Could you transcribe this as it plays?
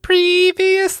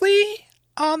Previously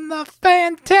on the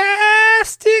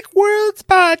Fantastic Worlds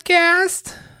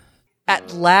podcast.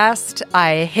 At last,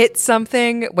 I hit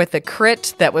something with a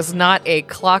crit that was not a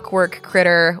clockwork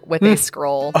critter with a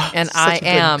scroll, and I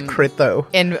am crit though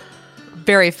in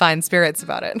very fine spirits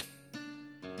about it.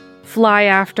 Fly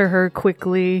after her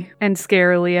quickly and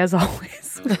scarily as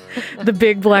always. The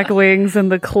big black wings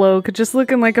and the cloak, just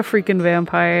looking like a freaking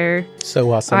vampire. So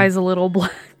awesome. Eyes a little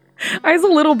black. Eyes a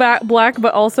little black,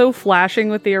 but also flashing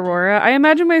with the aurora. I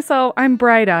imagine myself, I'm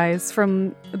Bright Eyes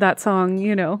from that song,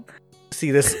 you know.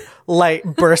 See this light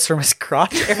burst from his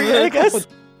crotch area, I guess.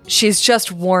 She's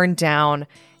just worn down,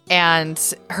 and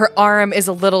her arm is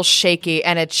a little shaky,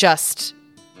 and it just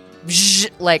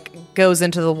goes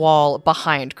into the wall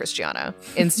behind Christiana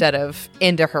instead of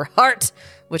into her heart,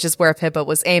 which is where Pippa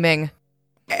was aiming.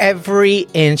 Every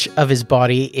inch of his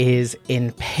body is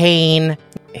in pain.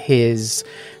 His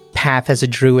path as a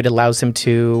druid allows him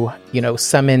to,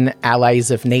 summon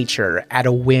allies of nature at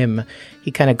a whim.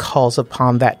 He kind of calls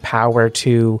upon that power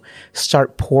to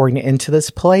start pouring into this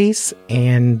place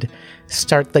and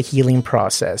start the healing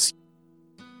process.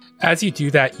 As you do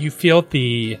that, you feel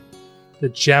the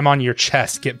gem on your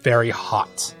chest get very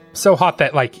hot. So hot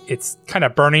that, it's kind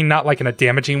of burning, not in a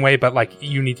damaging way, but,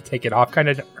 you need to take it off kind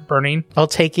of burning. I'll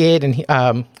take it and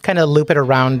kind of loop it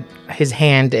around his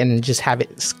hand and just have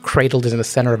it cradled in the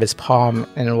center of his palm,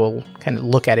 and we'll kind of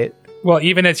look at it. Well,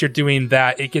 even as you're doing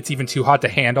that, it gets even too hot to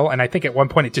handle, and I think at one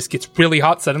point it just gets really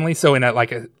hot suddenly, so in an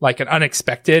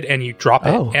unexpected, and you drop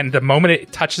it, and the moment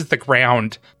it touches the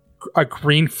ground, a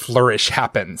green flourish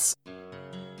happens.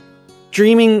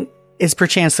 Dreaming is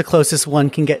perchance the closest one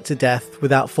can get to death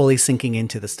without fully sinking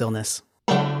into the stillness.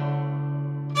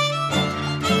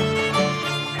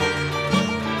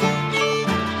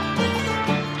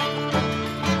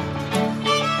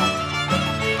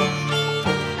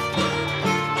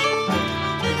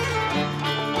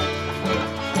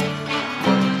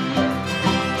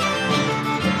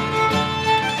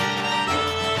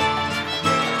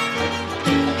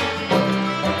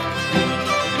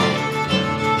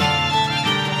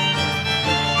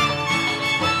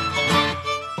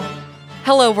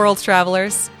 Hello, Worlds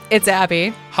Travelers. It's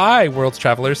Abby. Hi, Worlds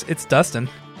Travelers. It's Dustin.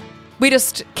 We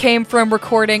just came from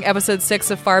recording episode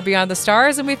 6 of Far Beyond the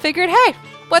Stars, and we figured, hey,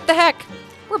 what the heck?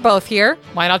 We're both here.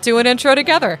 Why not do an intro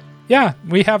together? Yeah,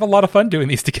 we have a lot of fun doing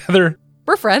these together.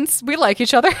 We're friends. We like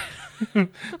each other.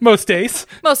 Most days.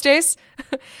 Most days.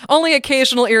 Only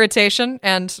occasional irritation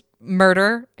and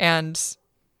murder and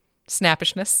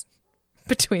snappishness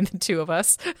between the two of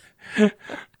us.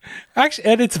 Actually,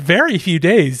 and it's very few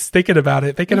days thinking about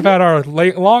it, about our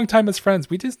long time as friends.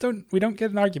 We don't get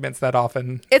in arguments that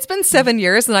often. It's been 7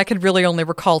 years, and I could really only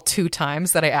recall 2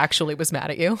 times that I actually was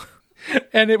mad at you.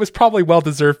 And it was probably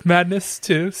well-deserved madness,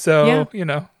 too, so,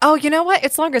 Oh, you know what?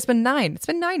 It's longer. It's been 9. It's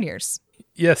been 9 years.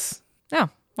 Yes. Oh,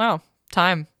 wow.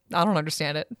 Time. I don't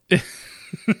understand it.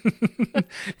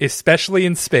 Especially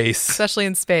in space. Especially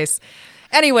in space.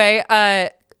 Anyway,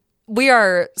 we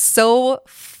are so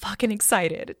fucking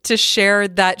excited to share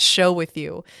that show with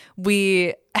you.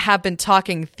 We have been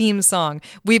talking theme song.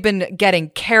 We've been getting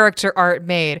character art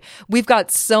made. We've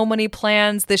got so many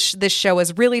plans. This show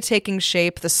is really taking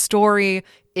shape. The story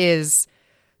is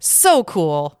so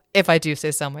cool, if I do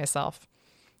say so myself.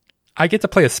 I get to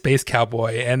play a space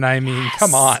cowboy, and I mean, Yes.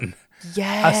 Come on.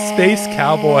 Yes. A space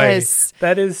cowboy.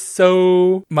 That is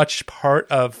so much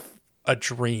part of a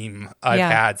dream I've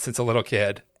had since a little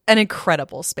kid. An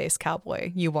incredible space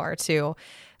cowboy you are too.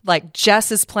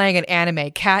 Jess is playing an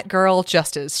anime cat girl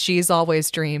just as she's always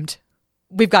dreamed.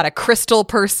 We've got a crystal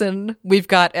person. We've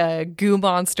got a goo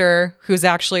monster who's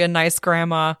actually a nice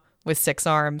grandma with 6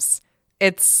 arms.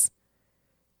 It's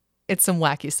some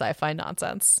wacky sci-fi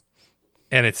nonsense.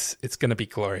 And it's going to be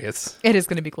glorious. It is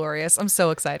going to be glorious. I'm so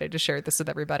excited to share this with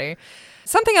everybody.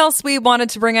 Something else we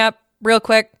wanted to bring up real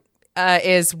quick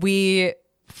is we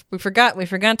forgot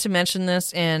to mention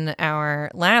this in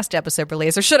our last episode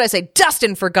release, or should I say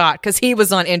Dustin forgot because he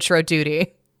was on intro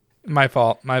duty. My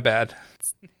fault. My bad.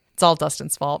 It's all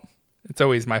Dustin's fault. It's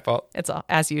always my fault. It's all,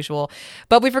 as usual.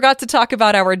 But we forgot to talk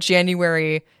about our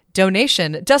January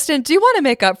donation. Dustin, do you want to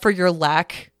make up for your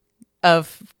lack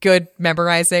of good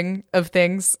memorizing of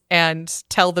things and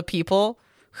tell the people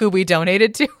who we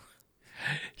donated to?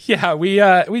 Yeah, we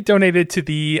donated to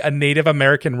the Native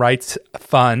American Rights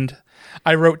Fund.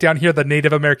 I wrote down here the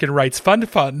Native American Rights Fund. The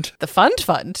fund? The fund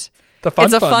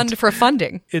It's a fund. fund for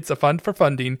funding. It's a fund for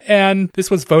funding. And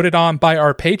this was voted on by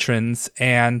our patrons.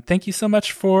 And thank you so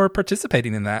much for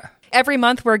participating in that. Every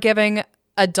month we're giving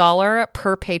 $1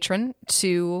 per patron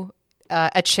to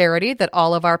a charity that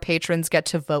all of our patrons get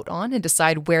to vote on and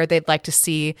decide where they'd like to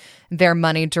see their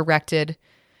money directed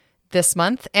this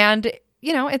month. And,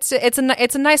 you know, it's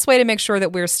a nice way to make sure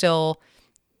that we're still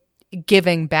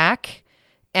giving back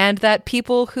and that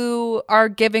people who are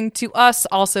giving to us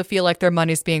also feel like their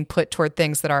money's being put toward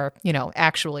things that are, you know,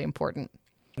 actually important.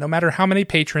 No matter how many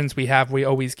patrons we have, we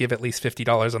always give at least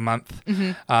 $50 a month.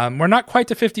 We're not quite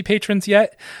to 50 patrons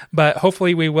yet, but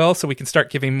hopefully we will, so we can start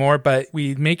giving more. But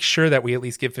we make sure that we at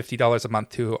least give $50 a month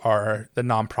to the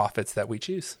nonprofits that we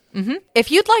choose. If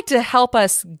you'd like to help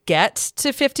us get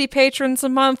to 50 patrons a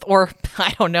month, or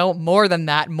I don't know, more than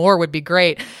that, more would be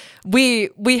great. We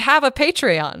have a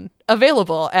Patreon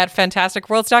available at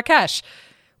fantasticworlds.cash.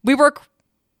 We work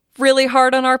really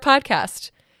hard on our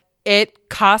podcast. It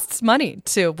costs money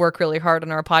to work really hard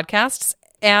on our podcasts.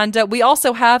 And we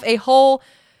also have a whole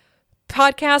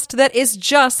podcast that is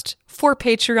just for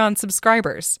Patreon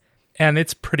subscribers. And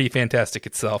it's pretty fantastic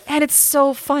itself. And it's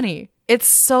so funny. It's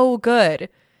so good.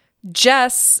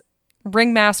 Jess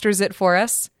ringmasters it for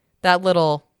us, that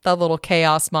little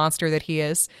chaos monster that he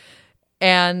is.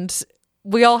 And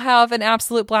we all have an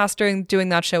absolute blast doing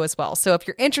that show as well. So if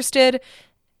you're interested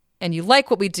and you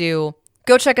like what we do,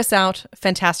 go check us out,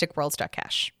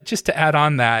 fantasticworlds.cash. Just to add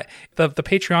on that, the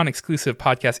Patreon exclusive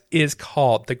podcast is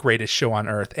called The Greatest Show on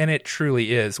Earth, and it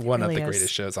truly is one of the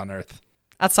greatest shows on Earth.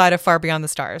 Outside of Far Beyond the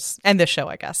Stars, and this show,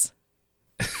 I guess.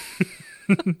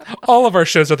 All of our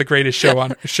shows are the greatest show on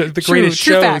the greatest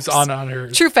shows facts. on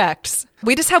Earth. True facts.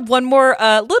 We just have one more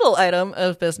little item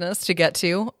of business to get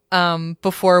to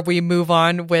before we move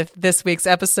on with this week's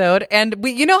episode. And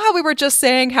you know how we were just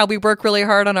saying how we work really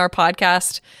hard on our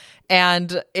podcast?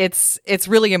 And it's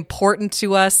really important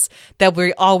to us that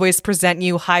we always present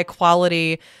you high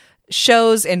quality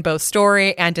shows in both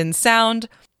story and in sound.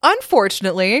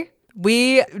 Unfortunately,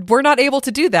 we were not able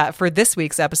to do that for this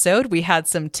week's episode. We had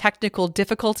some technical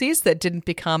difficulties that didn't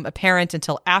become apparent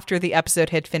until after the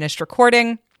episode had finished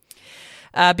recording.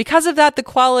 Because of that, the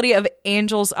quality of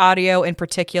Angel's audio in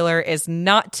particular is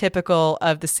not typical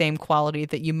of the same quality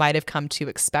that you might have come to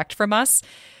expect from us.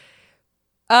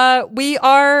 We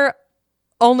are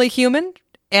only human,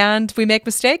 and we make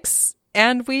mistakes,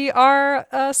 and we are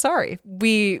sorry.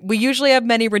 We usually have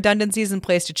many redundancies in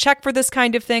place to check for this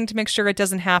kind of thing to make sure it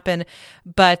doesn't happen,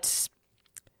 but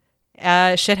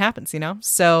shit happens, you know?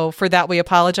 So for that, we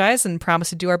apologize and promise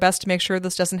to do our best to make sure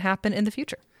this doesn't happen in the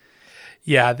future.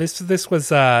 Yeah, this was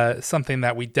something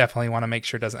that we definitely want to make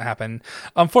sure doesn't happen.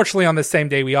 Unfortunately, on the same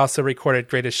day, we also recorded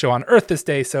Greatest Show on Earth this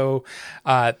day, so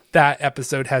that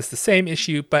episode has the same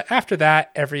issue. But after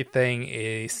that,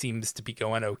 everything seems to be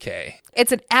going okay.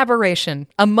 It's an aberration,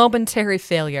 a momentary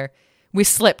failure. We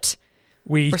slipped.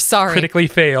 We're sorry. Critically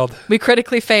failed. We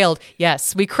critically failed.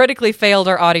 Yes, we critically failed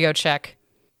our audio check.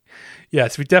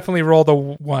 Yes, we definitely rolled a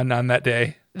 1 on that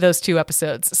day. Those 2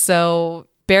 episodes. So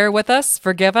bear with us,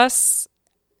 forgive us.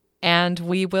 And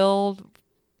we will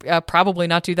probably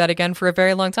not do that again for a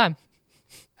very long time.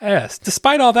 Yes.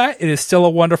 Despite all that, it is still a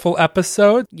wonderful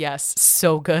episode. Yes.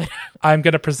 So good. I'm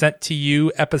going to present to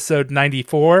you episode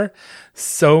 94.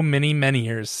 So many men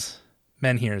hears.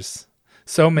 Men hears.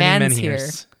 So many men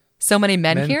hears. So many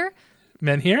men here?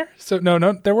 Men here? So no,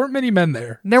 there weren't many men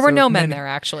there. There were no men there,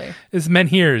 actually. Is men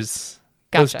hears.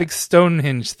 Gotcha. Those big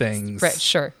Stonehenge things. Right,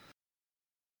 sure.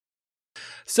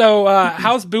 So,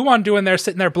 how's Buon doing there,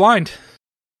 sitting there blind?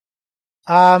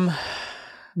 Not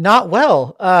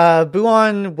well.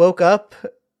 Buon woke up.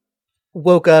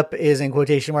 Woke up is in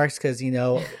quotation marks because, you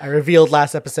know, I revealed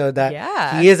last episode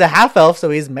that he is a half elf, so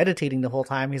he's meditating the whole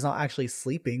time. He's not actually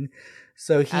sleeping.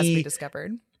 So as we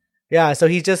discovered. Yeah, so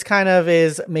he just kind of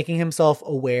is making himself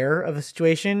aware of the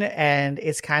situation, and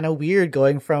it's kind of weird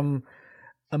going from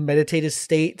a meditative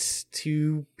state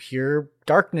to pure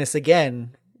darkness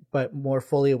again, but more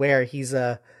fully aware.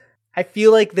 I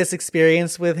feel like this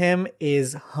experience with him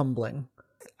is humbling.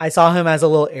 I saw him as a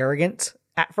little arrogant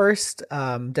at first,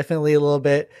 definitely a little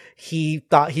bit. He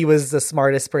thought he was the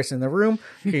smartest person in the room.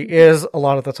 He is a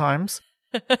lot of the times.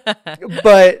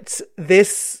 But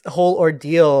this whole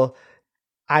ordeal,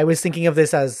 I was thinking of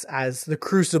this as the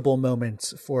crucible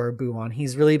moment for Buon.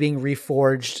 He's really being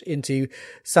reforged into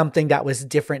something that was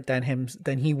different than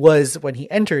he was when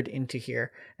he entered into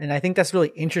here. And I think that's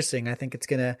really interesting. I think it's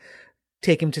going to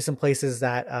take him to some places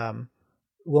that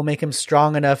will make him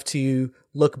strong enough to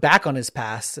look back on his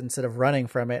past instead of running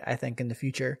from it, I think, in the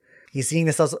future. He's seeing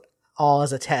this all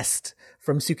as a test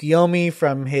from Tsukiyomi,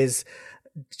 from his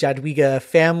Jadwiga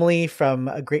family, from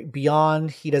a great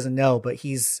beyond. He doesn't know, but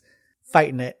he's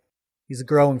fighting it. He's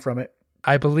growing from it.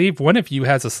 I believe one of you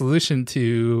has a solution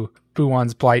to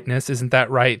Buon's blightness. Isn't that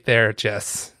right there,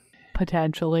 Jess?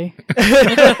 Potentially.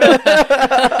 I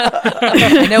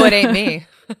know it ain't me.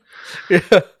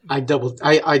 I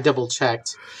double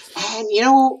checked. And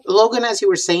Logan, as you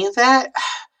were saying that,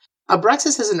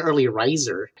 Abraxas is an early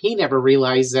riser. He never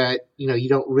realized that, you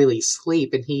don't really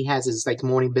sleep, and he has his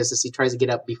morning business. He tries to get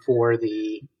up before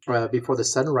the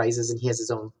sun rises, and he has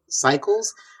his own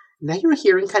cycles. Now you're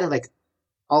hearing kind of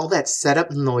all that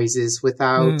setup noises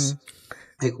without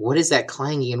what is that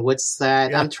clanging and what's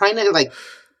that? Yeah. I'm trying to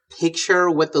picture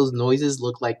what those noises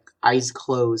look like, eyes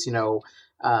closed,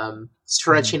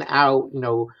 stretching out,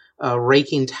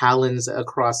 raking talons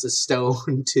across the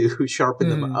stone to sharpen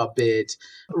them a bit,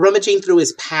 rummaging through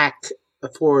his pack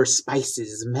for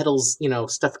spices, metals,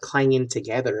 stuff clanging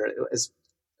together.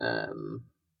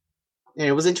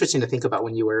 It was interesting to think about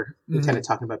when you were kind of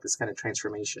talking about this kind of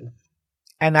transformation.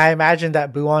 And I imagine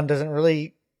that Buon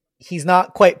he's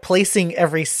not quite placing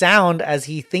every sound as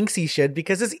he thinks he should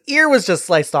because his ear was just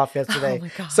sliced off yesterday. Oh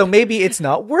my God. So maybe it's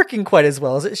not working quite as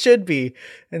well as it should be.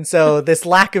 And so this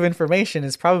lack of information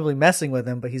is probably messing with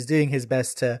him, but he's doing his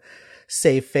best to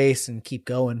save face and keep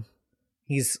going.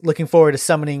 He's looking forward to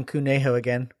summoning Kuneho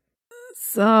again.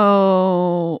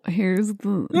 So here's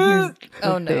the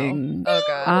thing. Oh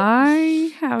God.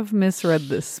 I have misread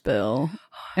this spell.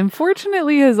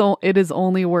 Unfortunately, it has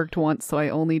only worked once, so I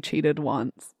only cheated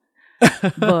once.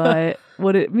 But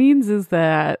what it means is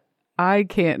that I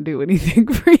can't do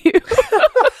anything for you.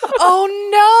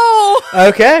 Oh no!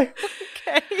 Okay.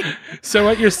 So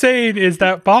what you're saying is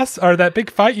that boss, or that big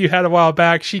fight you had a while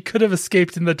back, she could have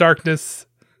escaped in the darkness.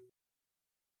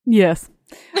 Yes.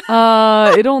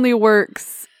 It only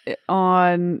works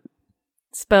on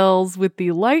spells with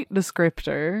the light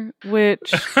descriptor,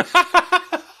 which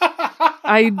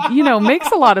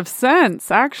makes a lot of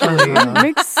sense, actually. It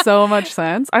makes so much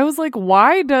sense. I was like,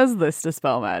 why does this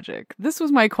dispel magic? This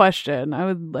was my question. I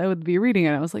would be reading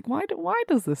it. I was like, why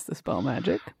does this dispel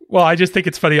magic? Well, I just think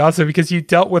it's funny also because you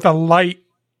dealt with a light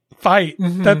fight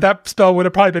that spell would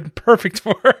have probably been perfect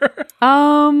for.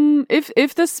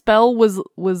 If the spell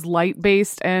was light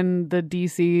based and the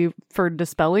DC for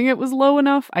dispelling it was low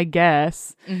enough, I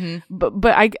guess. But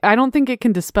I don't think it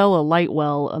can dispel a light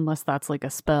well unless that's like a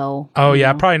spell. Oh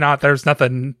yeah, probably not. There's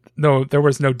nothing. No, there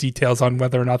was no details on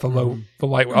whether or not the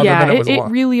light. Other yeah, than it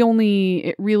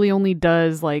really only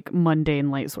does like mundane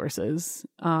light sources,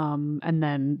 and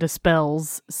then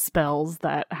dispels spells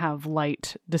that have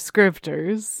light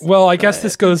descriptors. Well, I guess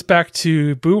this goes back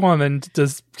to Buon. Then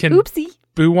can Oopsie.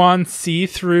 Buon see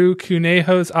through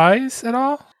Kuneho's eyes at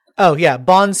all? Oh yeah,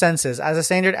 bond senses. As a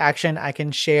standard action, I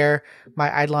can share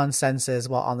my Eidolon senses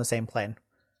while on the same plane.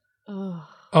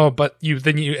 Oh, but you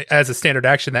as a standard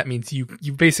action, that means you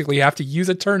basically have to use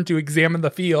a turn to examine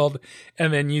the field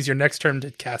and then use your next turn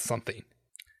to cast something.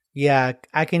 Yeah,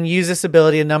 I can use this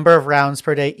ability a number of rounds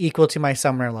per day equal to my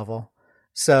summoner level.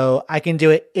 So I can do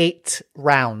it 8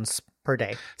 rounds per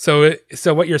day. So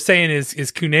what you're saying is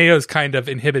Kuneho's kind of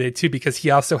inhibited too because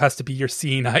he also has to be your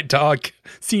seeing eye dog,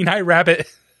 seeing eye rabbit.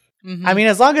 Mm-hmm. I mean,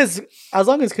 as long as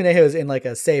Kuneho is in like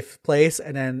a safe place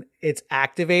and then it's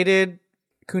activated,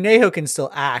 Kuneho can still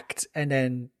act, and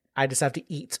then I just have to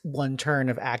eat 1 turn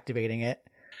of activating it.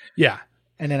 Yeah.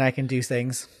 And then I can do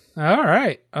things. All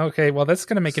right. Okay, well, that's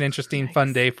going to make an interesting,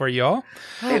 fun day for y'all.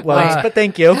 It was, but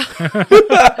thank you.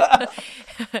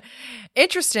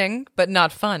 Interesting, but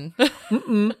not fun.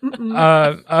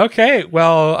 Okay,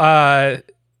 well...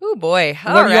 oh, boy.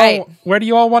 All right. Where do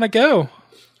you all want to go?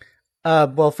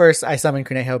 Well, first I summon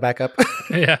Kuneho back up.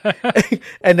 Yeah.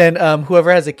 And then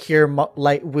whoever has a cure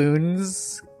light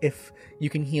wounds, if you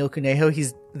can heal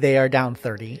Kuneho, they are down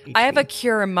 30 HP. I have a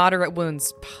cure moderate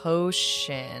wounds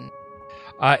potion.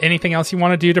 Anything else you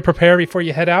want to do to prepare before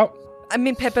you head out? I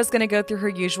mean, Pippa's going to go through her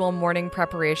usual morning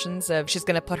preparations of she's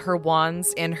going to put her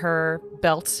wands in her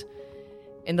belt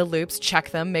in the loops,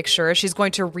 check them, make sure. She's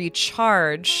going to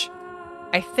recharge.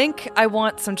 I think I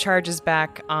want some charges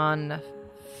back on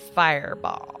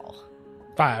Fireball.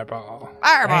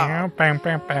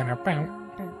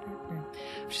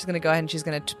 She's going to go ahead and she's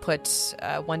going to put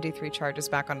 1d3 charges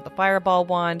back onto the Fireball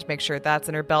wand, make sure that's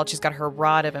in her belt. She's got her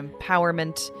Rod of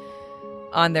Empowerment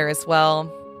on there as well.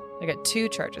 I got 2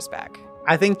 charges back.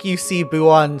 I think you see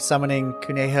Buon summoning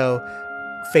Kuneho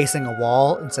facing a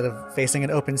wall instead of facing an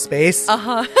open space.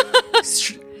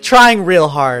 Trying real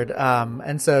hard.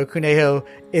 And so Kuneho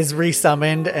is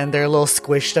resummoned and they're a little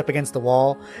squished up against the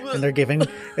wall, and they're giving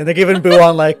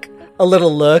Buon like a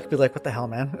little look, be like, what the hell,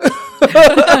 man?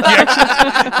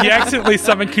 You accidentally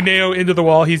summoned Kuneho into the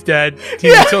wall. He's dead.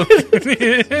 No!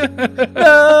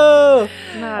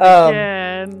 Not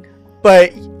again.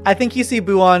 But I think you see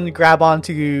Buon grab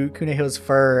onto Kuneho's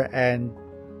fur and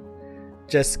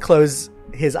just close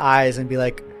his eyes and be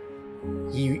like,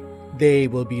 they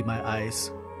will be my eyes.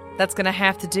 That's gonna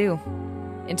have to do.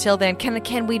 Until then,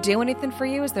 can we do anything for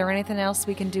you? Is there anything else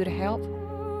we can do to help?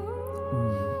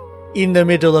 In the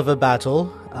middle of a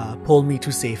battle, pull me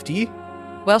to safety,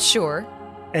 Well, sure.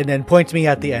 and then point me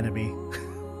at the enemy.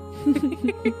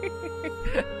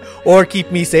 Or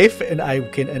keep me safe, and I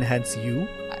can enhance you.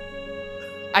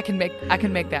 I can make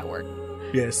that work.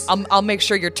 Yes. I'll make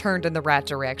sure you're turned in the right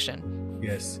direction.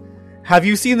 Yes. Have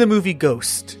you seen the movie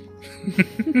Ghost?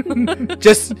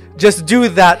 just do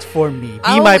that for me.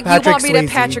 Be my Patrick Swayze. You want me to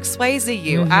Patrick Swayze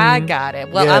you? Mm-hmm. I got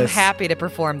it. Well, I'm Yes. happy to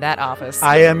perform that office.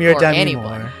 I am your for Demi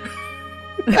anyone. Moore.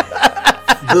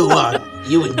 Boo on,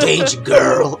 you in danger,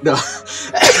 girl. No.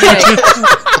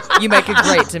 You make it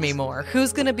great to me more.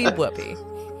 Who's gonna be Whoopi?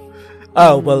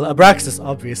 Oh, well, Abraxas,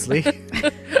 obviously.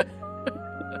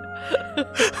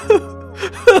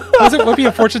 Was it Whoopi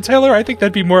a fortune teller? I think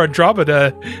that'd be more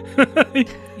Andromeda.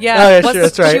 Yeah, Oh, yeah, sure,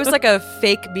 that's right. She was like a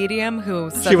fake medium who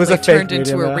was suddenly a fake turned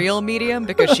into medium, a yeah. real medium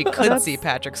because she could see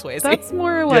Patrick Swayze. That's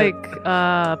more like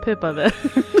Pippa then.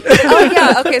 Oh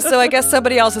yeah, okay, so I guess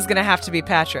somebody else is gonna have to be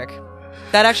Patrick.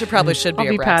 That actually probably should be I'll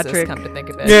be Abraxas, Patrick. come to think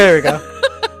of it. There we go.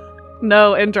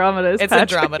 No, Andromeda is It's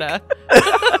Patrick. Andromeda.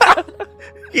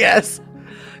 Yes.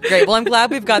 Great. Well, I'm glad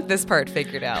we've got this part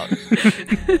figured out.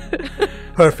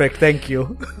 Perfect. Thank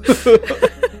you.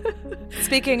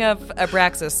 Speaking of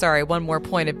Abraxas, sorry, one more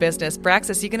point of business.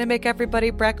 Braxis, you gonna make everybody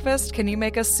breakfast? Can you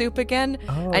make us soup again?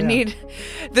 I need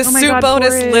the Oh my soup God,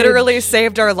 bonus. porridge. Literally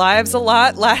saved our lives a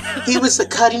lot. He was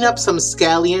cutting up some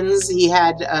scallions. He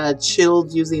had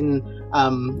chilled using,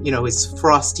 his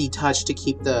frosty touch to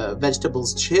keep the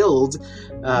vegetables chilled.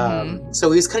 So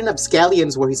he was cutting up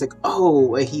scallions where he's like,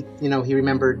 he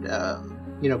remembered,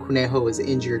 Kuneho was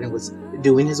injured and was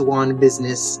doing his wand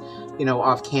business,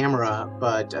 off camera.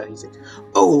 But he's like,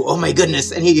 oh my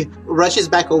goodness. And he rushes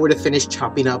back over to finish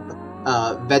chopping up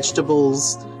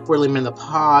vegetables, swirling them in the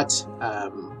pot.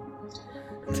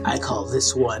 I call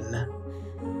this one...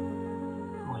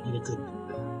 I need a good...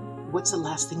 What's the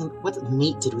last thing? What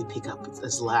meat did we pick up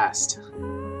as last?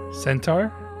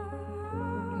 Centaur?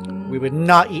 We would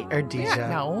not eat Ardija. Yeah,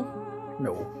 no.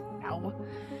 No.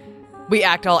 We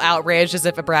act all outraged as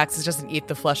if Abraxas doesn't eat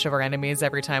the flesh of our enemies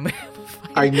every time we have a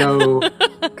fight. I know.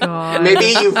 God. Maybe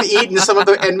you've eaten some of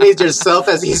the enemies yourself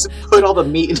as he's put all the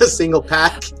meat in a single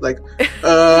pack. Like, you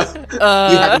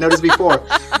haven't noticed before.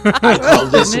 I call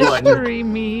this one Mystery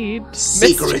meat.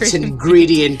 Secret Mystery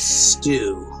Ingredient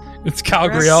Stew. It's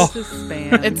Calgriel.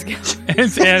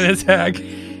 It's Anna's hag.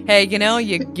 Hey,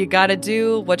 you gotta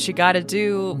do what you gotta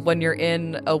do when you're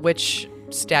in a witch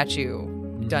statue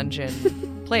dungeon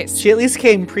place. She at least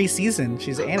came pre-seasoned.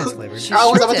 She's Anna's flavored. I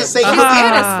was about to say, She's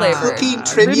Anna's flavored. cooking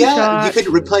trivia, shot. you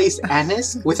could replace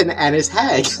Annis with an Annis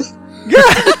hag.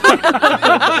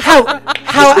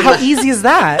 How easy is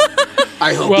that?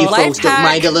 I hope Well, you folks life don't hack.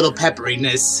 mind a little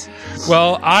pepperiness.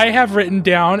 Well, I have written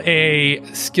down a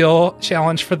skill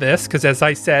challenge for this because, as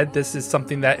I said, this is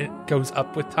something that it goes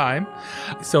up with time.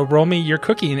 So roll me your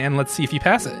cooking and let's see if you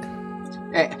pass it.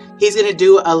 He's going to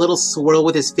do a little swirl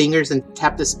with his fingers and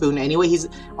tap the spoon anyway. He's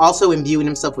also imbuing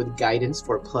himself with guidance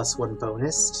for a +1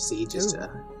 bonus to see just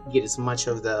get as much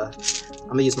of the... I'm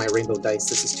going to use my rainbow dice.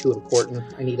 This is too important.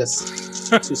 I need us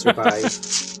to survive.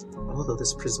 Although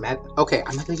this prismatic... Okay,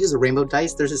 I'm not going to use a rainbow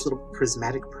dice. There's this little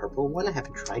prismatic purple one I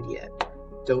haven't tried yet.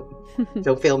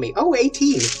 Don't fail me. Oh,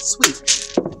 18.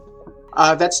 Sweet.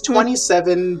 That's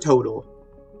 27 total.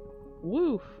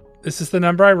 Woo. This is the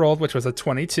number I rolled, which was a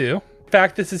 22. In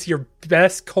fact, this is your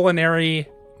best culinary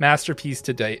masterpiece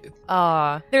to date.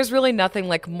 There's really nothing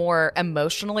like more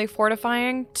emotionally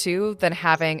fortifying too than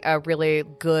having a really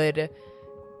good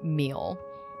meal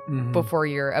before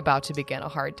you're about to begin a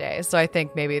hard day. So I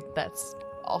think maybe that's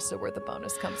also where the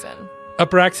bonus comes in.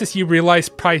 Abraxas, you realize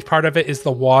probably part of it is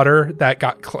the water that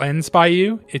got cleansed by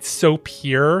you. It's so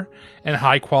pure and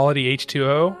high quality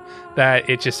H2O that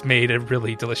it just made a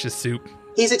really delicious soup.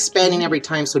 He's expanding every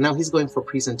time, so now he's going for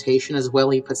presentation as well.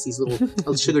 He puts these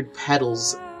little sugared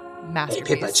petals. Hey, Masterpiece.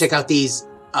 Pippa, check out these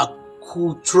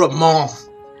accoutrements.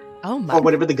 Oh my! Or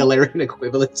whatever the Galarian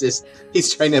equivalent is.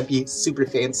 He's trying to be super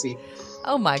fancy.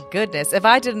 Oh my goodness! If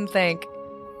I didn't think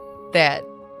that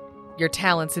your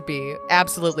talents would be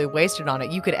absolutely wasted on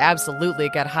it, you could absolutely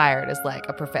get hired as like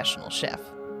a professional chef.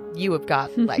 You have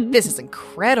got like this is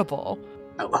incredible.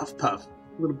 I love Puff.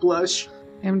 A little blush.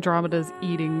 Andromeda's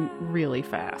eating really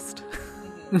fast.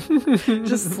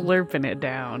 Just slurping it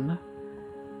down.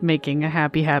 Making a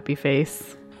happy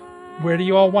face. Where do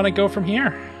you all want to go from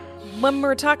here? When we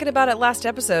were talking about it last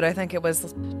episode, I think it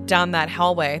was down that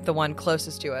hallway, the one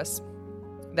closest to us.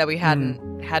 that we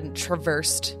hadn't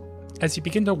traversed. As you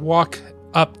begin to walk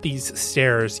up these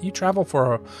stairs, you travel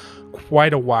for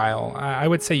quite a while. I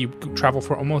would say you travel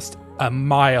for almost a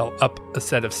mile up a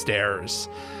set of stairs.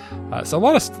 So a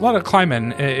lot of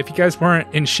climbing. If you guys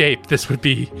weren't in shape, this would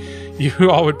be, you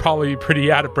all would probably be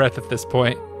pretty out of breath at this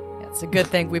point. Yeah, it's a good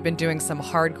thing we've been doing some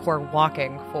hardcore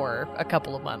walking for a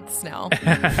couple of months now.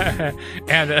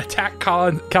 And attack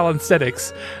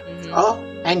calisthenics. Oh,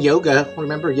 and yoga.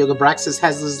 Remember, Yoga Braxis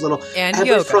has this little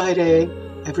every Friday.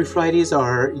 Every Friday is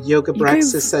our Yoga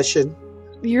Braxis session.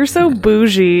 You're so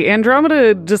bougie.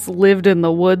 Andromeda just lived in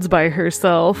the woods by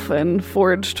herself and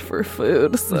foraged for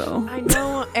food, so. I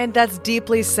know, and that's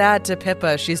deeply sad to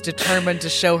Pippa. She's determined to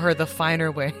show her the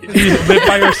finer way. Live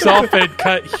by herself and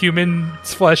cut human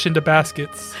flesh into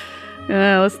baskets.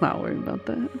 Yeah, let's not worry about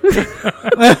that.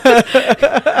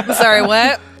 Sorry,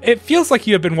 what? It feels like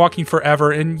you have been walking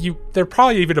forever, and there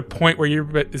probably even a point where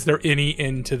is there any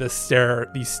end to these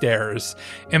stairs?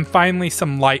 And finally,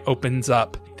 some light opens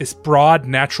up. This broad,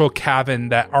 natural cavern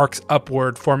that arcs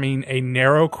upward, forming a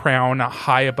narrow crown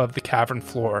high above the cavern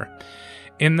floor.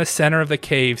 In the center of the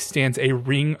cave stands a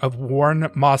ring of worn,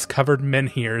 moss-covered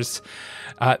menhirs,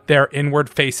 their inward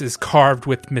faces carved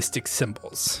with mystic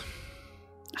symbols.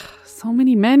 So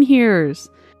many menhirs.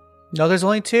 No, there's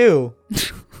only 2.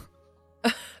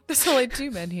 There's only 2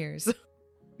 menhirs.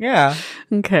 Yeah.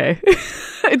 Okay.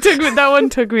 That one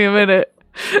took me a minute.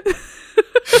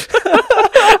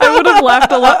 I would have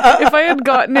laughed a lot. If I had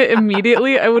gotten it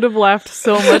immediately, I would have laughed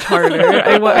so much harder.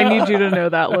 I need you to know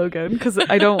that, Logan, because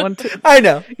I don't want to. I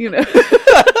know. You know.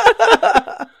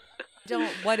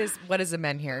 What is a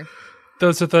menhir?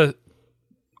 Those are the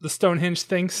Stonehenge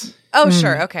things. Oh,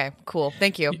 sure. Okay, cool.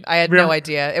 Thank you. I had no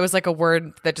idea. It was like a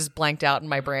word that just blanked out in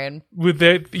my brain. We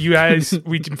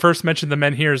first mentioned the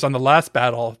menhirs on the last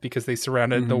battle because they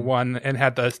surrounded the one and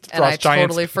had the frost and I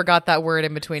giants. Totally forgot that word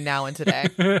in between now and today.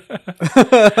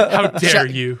 How dare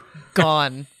you?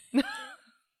 Gone.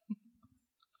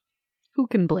 Who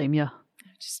can blame you?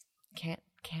 Just can't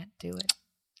do it.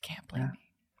 Can't blame me.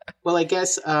 Well, I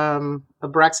guess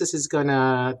Abraxas is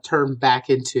gonna turn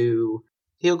back into.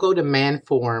 He'll go to man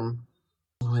form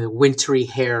with wintry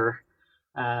hair,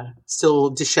 still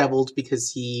disheveled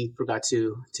because he forgot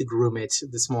to groom it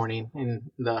this morning. And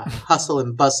the hustle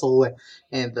and bustle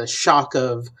and the shock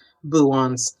of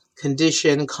Buon's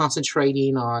condition,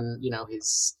 concentrating on,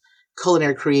 his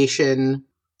culinary creation,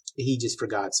 he just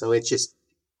forgot. So it's just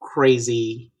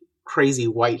crazy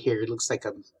white hair. It looks like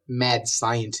a mad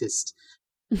scientist.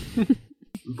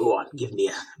 Buon, give me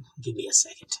a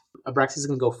second. Abraxas is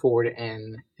going to go forward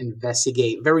and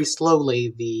investigate very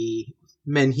slowly the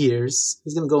menhirs.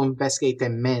 He's going to go investigate the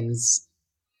men's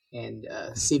and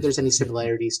see if there's any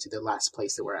similarities to the last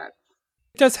place that we're at.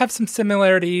 It does have some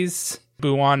similarities.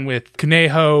 Buon with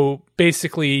Kuneho,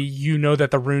 basically, you know that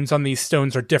the runes on these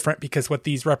stones are different because what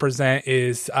these represent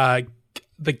is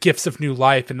the gifts of new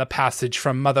life and the passage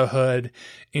from motherhood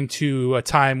into a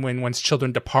time when one's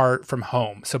children depart from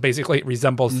home. So basically it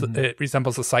resembles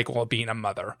the cycle of being a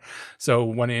mother. So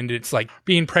one end it's like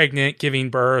being pregnant,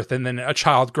 giving birth, and then a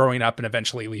child growing up and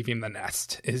eventually leaving the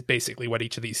nest is basically what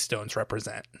each of these stones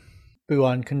represent.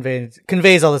 Buon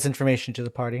conveys all this information to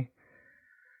the party.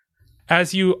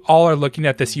 As you all are looking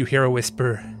at this, you hear a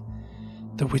whisper.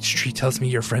 The witch tree tells me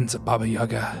you're friends of Baba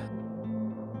Yaga.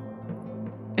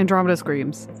 Andromeda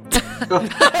screams.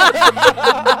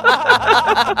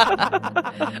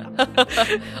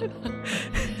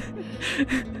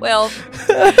 Well.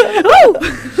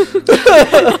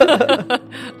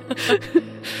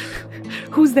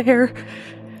 Who's there?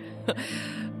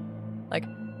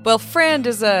 Friend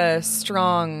is a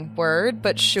strong word,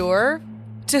 but sure.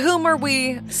 To whom are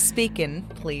we speaking,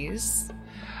 please?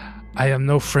 I am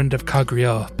no friend of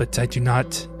Kagriel, but I do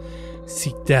not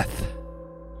seek death.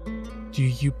 Do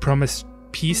you promise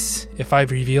peace if I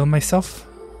reveal myself?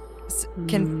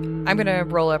 I'm going to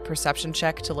roll a perception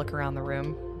check to look around the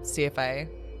room, see if I...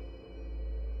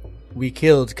 We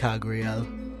killed Kagriel.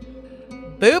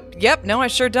 Boop. Yep. No, I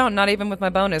sure don't. Not even with my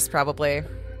bonus, probably.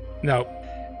 No.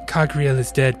 Kagriel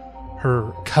is dead.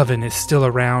 Her coven is still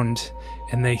around,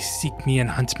 and they seek me and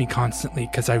hunt me constantly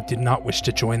because I did not wish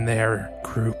to join their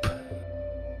group.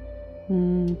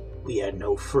 We are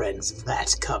no friends of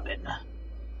that coven.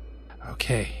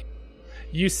 Okay.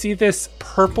 You see this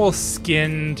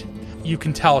purple-skinned, you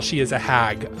can tell she is a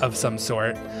hag of some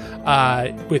sort,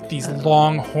 with these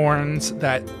long horns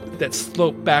that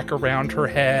slope back around her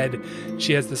head.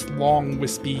 She has this long,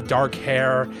 wispy, dark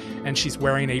hair, and she's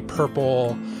wearing a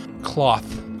purple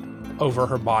cloth over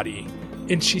her body.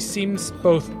 And she seems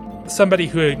both somebody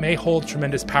who may hold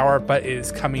tremendous power, but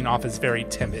is coming off as very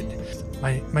timid.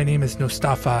 My name is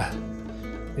Nostafa.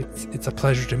 It's a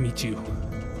pleasure to meet you.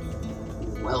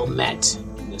 Well met,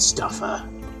 Mustafa.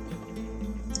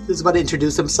 He's about to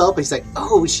introduce himself, but he's like,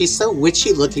 "Oh, she's so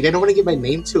witchy looking. I don't want to give my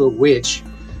name to a witch."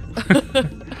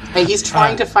 And he's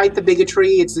trying to fight the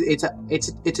bigotry. It's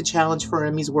a challenge for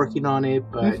him. He's working on it,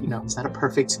 but he's not a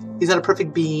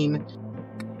perfect being.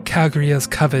 Calgriel's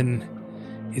coven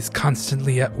is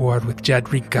constantly at war with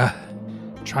Jadrinka,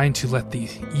 trying to let the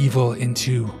evil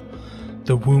into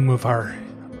the womb of our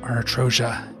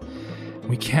Troja.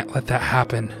 We can't let that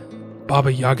happen.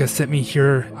 Baba Yaga sent me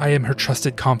here. I am her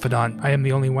trusted confidant. I am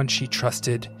the only one she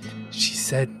trusted. She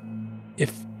said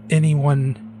if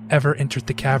anyone ever entered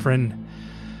the cavern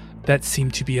that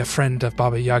seemed to be a friend of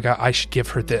Baba Yaga, I should give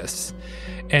her this.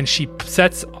 And she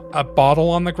sets a bottle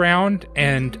on the ground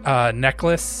and a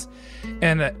necklace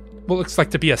and what looks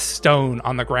like to be a stone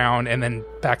on the ground, and then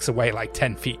backs away like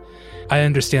 10 feet. I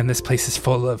understand this place is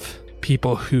full of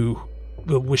people who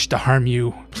will wish to harm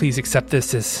you. Please accept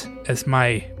this as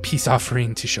my peace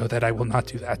offering to show that I will not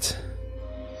do that.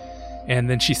 And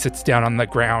then she sits down on the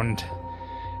ground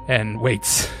and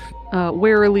waits.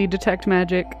 Warily detect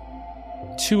magic.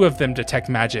 2 of them detect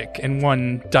magic, and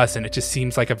 1 doesn't. It just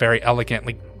seems like a very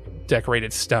elegantly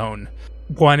decorated stone.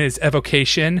 1 is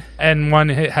evocation, and 1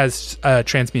 has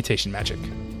transmutation magic.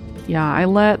 Yeah, I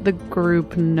let the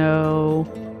group know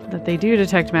that they do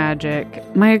detect magic.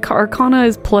 My Arcana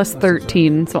is plus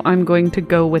 13, so I'm going to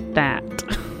go with that.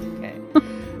 Okay.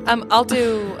 I'll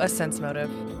do a sense motive.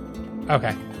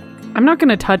 Okay. I'm not going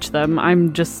to touch them.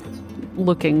 I'm just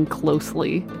looking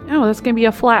closely. Oh, that's going to be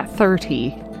a flat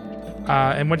 30.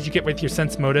 And what did you get with your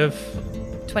sense motive?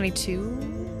 22.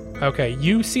 Okay,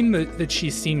 you seem that she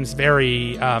seems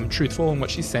very truthful in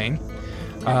what she's saying.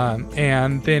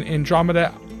 And then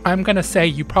Andromeda, I'm going to say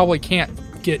you probably can't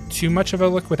get too much of a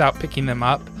look without picking them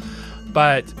up,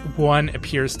 but 1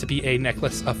 appears to be a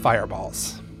necklace of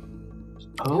fireballs.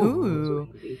 Oh. Ooh.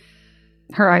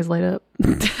 Her eyes light up.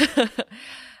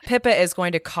 Pippa is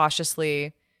going to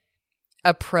cautiously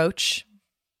approach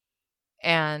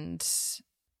and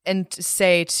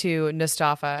say to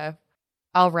Nostafa,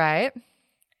 "All right,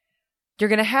 you're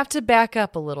going to have to back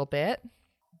up a little bit.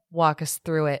 Walk us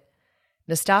through it.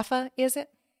 Nostafa, is it?"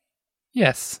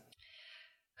 Yes.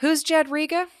 Who's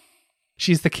Jadriga?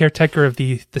 She's the caretaker of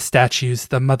the statues,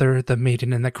 the mother, the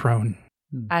maiden, and the crone.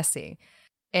 I see.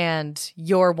 And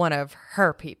you're one of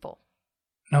her people.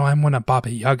 No, I'm one of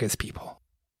Baba Yaga's people.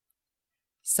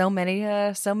 So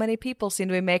many people seem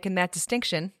to be making that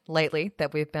distinction lately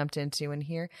that we've bumped into in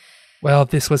here. Well,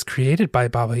 this was created by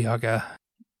Baba Yaga.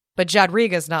 But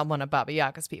Jadriga's not one of Baba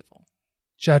Yaga's people.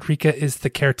 Jadriga is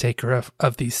the caretaker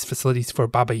of these facilities for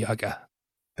Baba Yaga.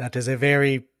 That is a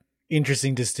very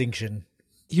interesting distinction.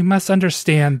 You must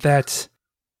understand that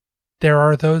there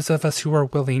are those of us who are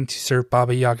willing to serve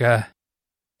Baba Yaga,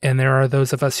 and there are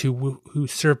those of us who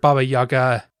serve Baba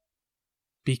Yaga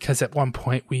because at one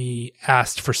point we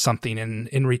asked for something, and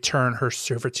in return her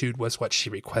servitude was what she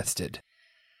requested.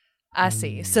 I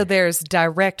see. So there's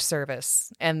direct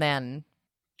service, and then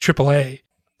AAA.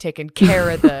 Taking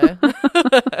care of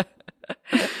the...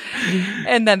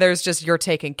 And then there's just you're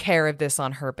taking care of this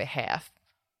on her behalf.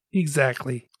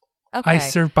 Exactly. Okay. I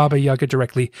serve Baba Yaga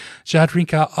directly.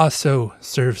 Jadrinka also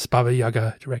serves Baba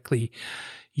Yaga directly.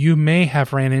 You may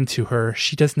have ran into her.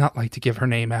 She does not like to give her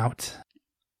name out.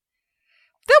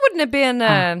 That wouldn't have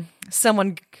been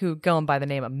someone who going by the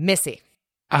name of Missy.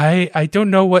 I don't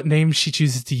know what name she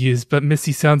chooses to use, but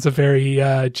Missy sounds a very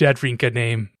Jadrinka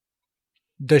name.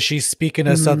 Does she speak in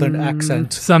a southern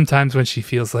accent? Sometimes when she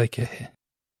feels like it.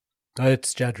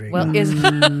 It's Jadrinka. Well, is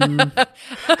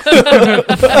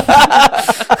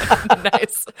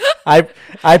nice.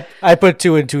 I put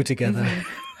 2 and 2 together.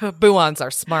 Buon's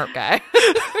our smart guy.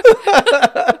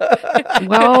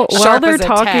 Well, while Sharp they're as a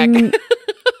talking, tack.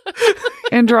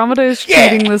 Andromeda is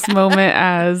treating this moment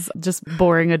as just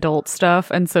boring adult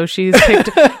stuff, and so she's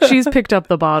picked up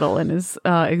the bottle and is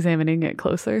examining it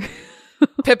closer.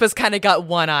 Pippa's kind of got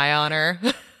one eye on her.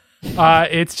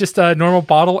 It's just a normal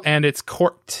bottle, and it's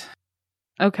corked.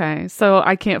 Okay, so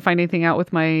I can't find anything out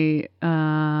with my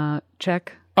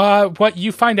check. What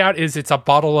you find out is it's a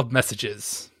bottle of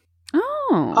messages.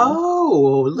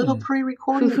 Oh, a little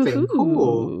pre-recording thing.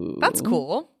 Cool. That's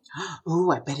cool. Oh,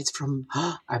 I bet it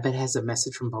has a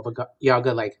message from Baba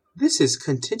Yaga like, "This is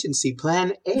contingency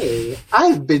plan A.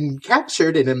 I've been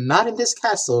captured and am not in this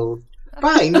castle.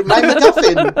 Find my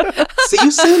MacGuffin. See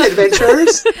you soon,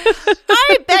 adventurers."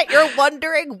 I bet you're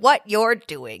wondering what you're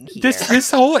doing here.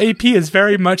 This whole AP is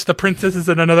very much the princess is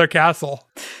in another castle.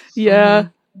 Yeah.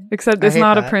 Except it's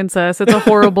not a princess. It's a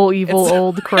horrible, evil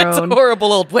old crone. It's a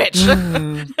horrible old witch.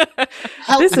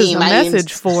 This is a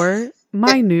message for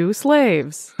my new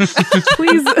slaves.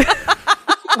 Please.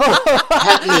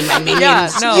 Help me, my minions. Yeah,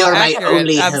 no, You're accurate. my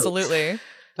only hope. Absolutely.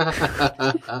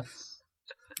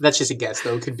 That's just a guess,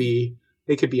 though. It could be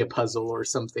a puzzle or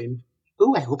something.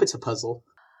 Ooh, I hope it's a puzzle.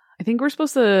 I think we're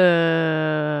supposed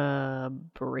to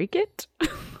break it.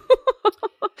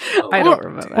 I don't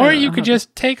remember. Or you could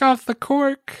just take off the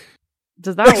cork.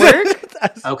 Does that work?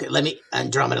 Okay,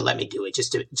 Andromeda, let me do it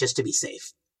just to be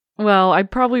safe. Well, I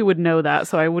probably would know that,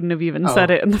 so I wouldn't have even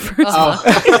said it in the first place.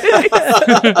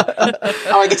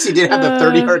 I guess you did have the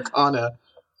 30 Arcana.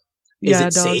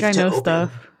 I know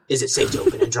stuff. Is it safe to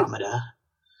open Andromeda?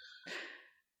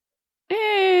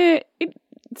 It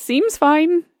seems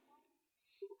fine.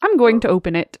 I'm going to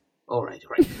open it. All right.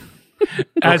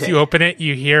 As you open it,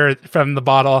 you hear from the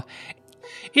bottle,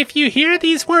 "If you hear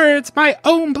these words, my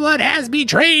own blood has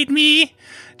betrayed me.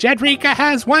 Jedrika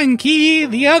has one key,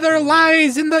 the other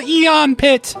lies in the Eon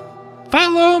Pit.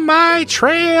 Follow my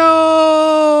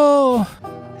trail."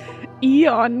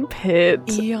 Eon Pit.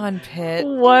 Eon Pit.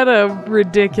 What a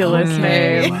ridiculous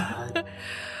name.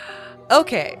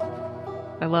 Okay.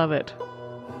 I love it.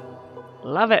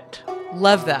 Love it.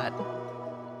 Love that.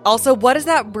 Also, what does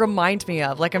that remind me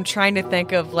of? Like, I'm trying to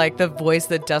think of, like, the voice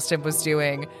that Dustin was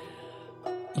doing.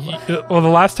 Well, the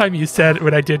last time you said,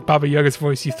 when I did Baba Yaga's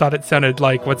voice, you thought it sounded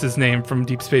like, what's his name from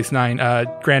Deep Space Nine?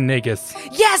 Grand Nagus.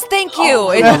 Yes, thank you!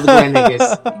 I love the Grand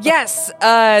Nagus. Yes,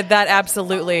 that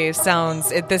absolutely sounds...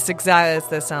 This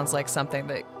sounds like something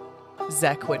that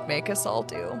Zek would make us all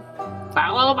do.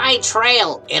 Follow my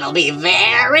trail. It'll be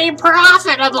very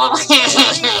profitable. Oh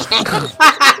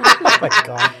my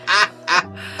god.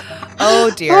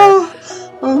 Oh, dear.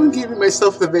 I'm giving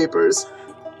myself the vapors.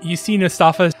 You see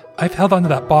Nastafa, I've held onto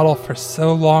that bottle for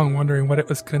so long, wondering what it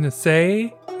was going to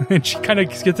say. And she kind of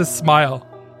gets a smile.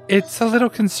 It's a little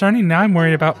concerning. Now I'm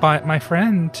worried about my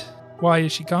friend. Why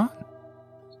is she gone?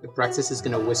 Abraxas is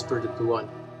going to whisper to Buon,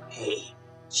 "Hey,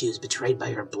 she was betrayed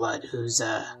by her blood. Who's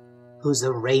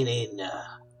the reigning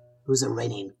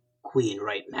queen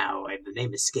right now? The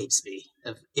name escapes me.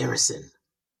 Of Irison."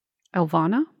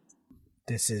 Elvana?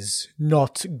 This is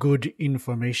not good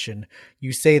information.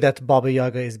 You say that Baba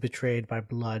Yaga is betrayed by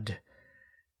blood.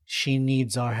 She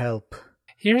needs our help.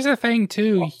 Here's the thing,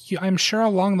 too. I'm sure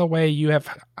along the way you have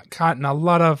gotten a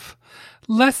lot of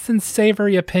less than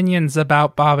savory opinions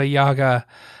about Baba Yaga.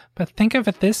 But think of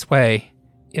it this way.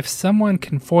 If someone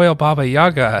can foil Baba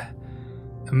Yaga,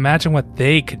 imagine what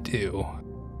they could do.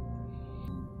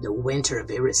 The winter of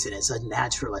Irison is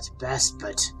unnatural at best,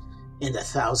 but in the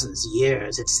thousands of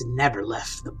years, it's never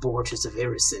left the borders of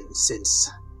Irison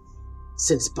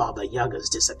since Baba Yaga's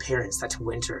disappearance. That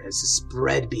winter has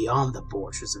spread beyond the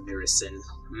borders of Irison.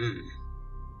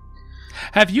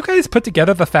 Have you guys put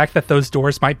together the fact that those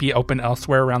doors might be open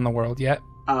elsewhere around the world yet?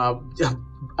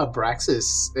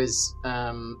 Abraxas is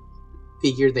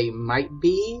figure they might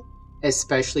be,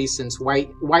 especially since why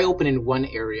open in one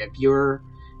area?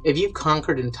 If you've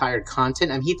conquered an entire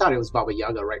continent, he thought it was Baba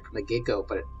Yaga right from the get-go,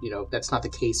 but that's not the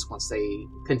case once they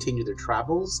continue their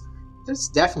travels.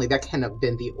 That can have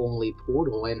been the only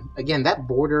portal. And again, that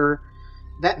border,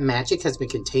 that magic has been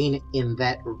contained in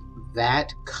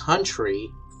that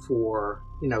country for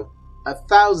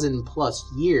 1,000+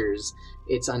 years.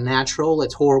 It's unnatural,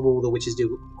 it's horrible, the witches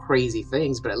do crazy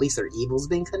things, but at least their evil's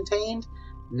been contained.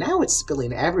 Now it's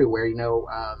spilling everywhere.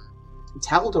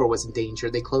 Taldor was in danger.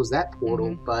 They closed that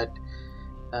portal, but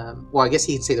I guess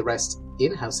he can say the rest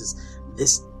in-houses.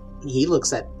 He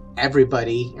looks at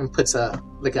everybody and puts a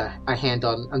hand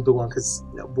on Buon, because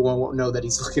Buon won't know that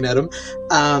he's looking at him.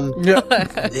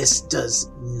 This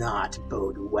does not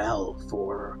bode well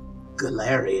for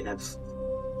Galarian. If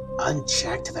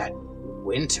unchecked, that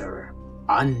winter,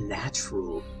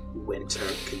 unnatural winter,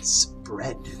 can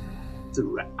spread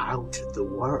throughout the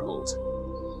world.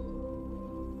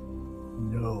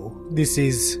 No, this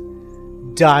is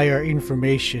dire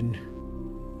information.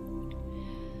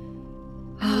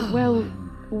 Well,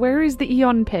 where is the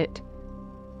Eon Pit?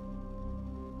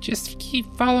 Just keep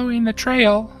following the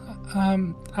trail.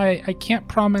 I can't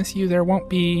promise you there won't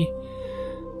be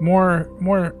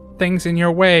more things in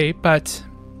your way, but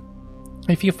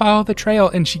if you follow the trail,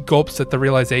 and she gulps at the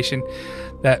realization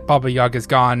that Baba Yaga's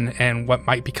gone and what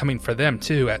might be coming for them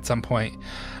too at some point.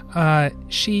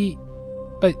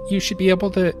 But you should be able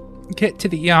to get to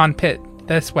the Eon Pit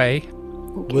this way. Okay.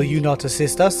 Will you not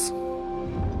assist us?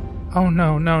 Oh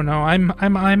no!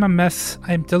 I'm a mess.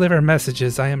 I deliver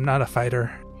messages. I am not a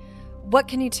fighter. What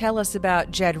can you tell us about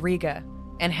Jedrika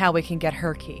and how we can get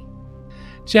her key?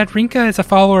 Jadrinka is a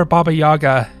follower of Baba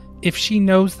Yaga. If she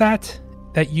knows that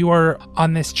you are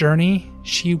on this journey,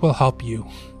 she will help you.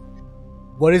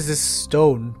 What is this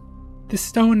stone? This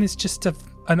stone is just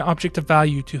an object of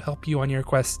value to help you on your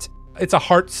quest. It's a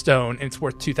heart stone, and it's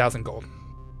worth 2,000 gold.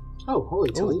 Oh, holy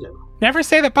Toledo. Never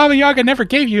say that Baba Yaga never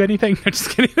gave you anything. I'm just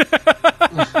kidding.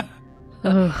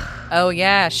 Oh,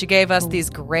 yeah. She gave us these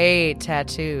great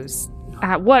tattoos.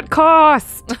 At what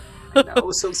cost?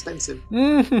 No, so expensive.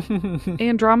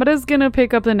 Andromeda's gonna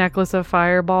pick up the necklace of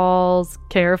fireballs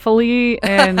carefully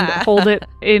and hold it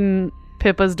in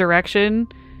Pippa's direction.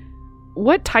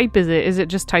 What type is it? Is it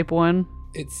just type 1?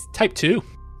 It's type 2.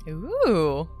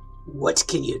 Ooh. What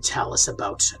can you tell us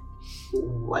about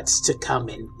what's to come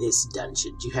in this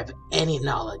dungeon? Do you have any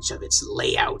knowledge of its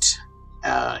layout,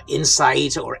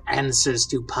 insight, or answers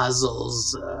to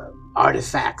puzzles,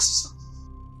 artifacts?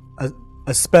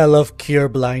 A spell of cure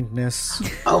blindness.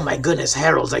 Oh my goodness,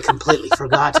 Harold, I completely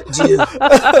forgot. Do you...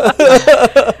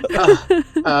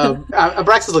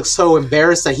 Abraxas looks so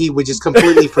embarrassed that he would just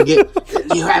completely forget.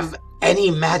 Do you have any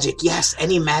magic? Yes,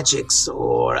 any magics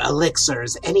or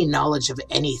elixirs, any knowledge of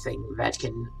anything that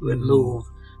can remove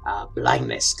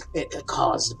blindness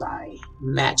caused by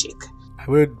magic? I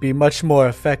would be much more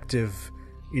effective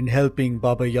in helping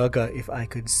Baba Yaga if I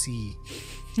could see.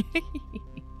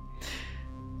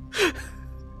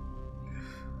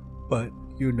 But,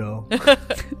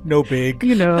 no big.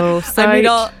 Sight. I mean,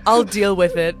 I'll deal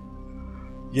with it.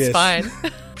 Yes. It's fine.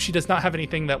 She does not have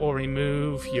anything that will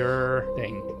remove your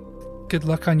thing. Good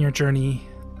luck on your journey.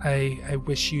 I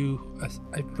wish you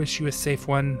a safe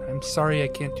one. I'm sorry I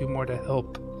can't do more to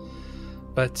help,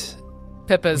 but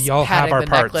Pippa's we all have patting our the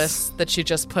parts. necklace that she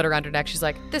just put around her neck. She's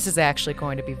like, this is actually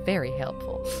going to be very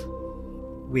helpful.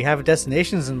 We have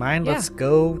destinations in mind. Yeah. Let's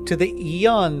go to the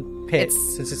Eon Pit,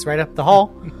 since it's right up the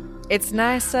hall. It's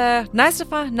nice to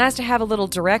have a little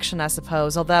direction, I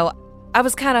suppose, although I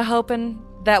was kind of hoping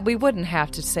that we wouldn't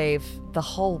have to save the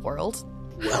whole world.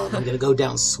 Well, I'm going to go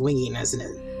down swinging as an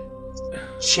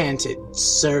enchanted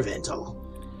servant. I'll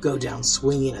go down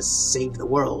swinging as save the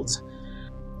world.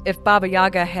 If Baba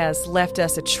Yaga has left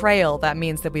us a trail, that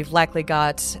means that we've likely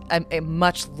got a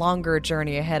much longer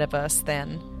journey ahead of us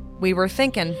than we were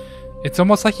thinking. It's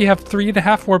almost like you have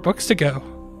 3.5 more books to go.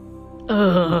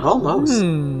 Almost.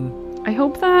 I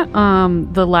hope that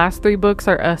the last 3 books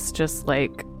are us just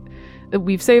like,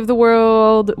 we've saved the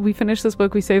world, we finished this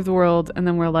book, we saved the world, and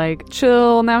then we're like,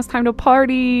 chill, now it's time to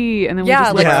party, and then we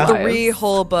just like live our 3 lives.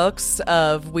 whole books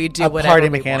of we do A whatever party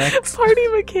we mechanic. want. Party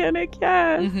mechanic,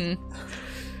 yeah.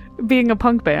 Being a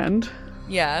punk band.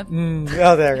 Yeah.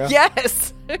 Oh, there you go.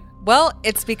 Yes. Well,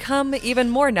 it's become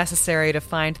even more necessary to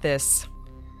find this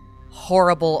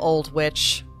horrible old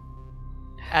witch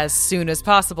as soon as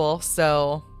possible.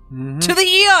 So, to the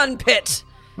Eon Pit,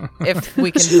 if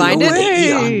we can find it.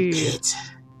 Eon Pit.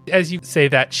 As you say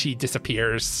that, she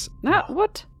disappears.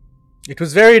 What? It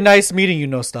was very nice meeting you,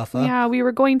 Nostafa. Yeah, we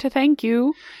were going to thank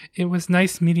you. It was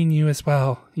nice meeting you as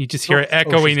well. You just hear it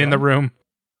echoing she's in the gone. room.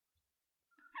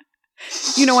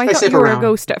 I thought sniff you were a around.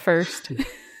 ghost at first.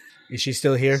 Is she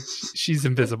still here? She's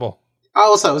invisible.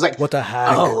 Also, I was like, What the heck?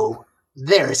 oh,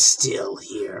 they're still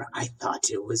here. I thought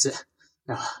it was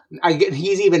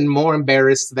he's even more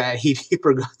embarrassed that he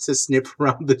forgot to sniff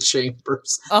around the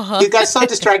chambers. He got so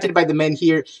distracted by the men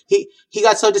here. He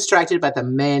got so distracted by the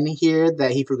men here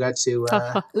that he forgot to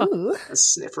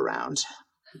sniff around.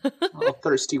 Oh,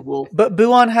 thirsty wolf. But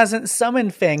Buon hasn't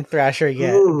summoned Fang Thrasher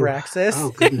yet, Ooh. Braxis. Oh,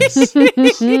 goodness.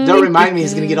 Don't remind me,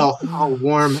 he's going to get all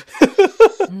warm.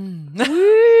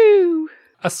 Woo!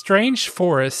 A strange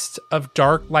forest of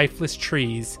dark, lifeless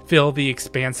trees fill the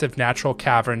expansive natural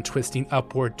cavern, twisting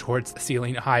upward towards the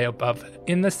ceiling high above.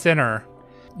 In the center,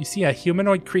 you see a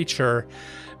humanoid creature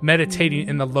meditating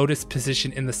in the lotus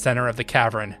position in the center of the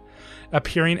cavern.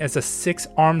 Appearing as a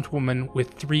 6-armed woman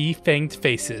with 3 fanged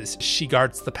faces, she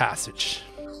guards the passage.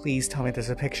 Please tell me there's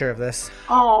a picture of this.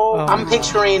 Oh, I'm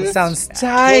picturing Sounds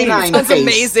tight. canine Sounds face.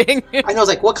 amazing. I know, it's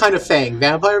like, what kind of fang?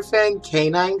 Vampire fang?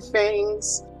 Canine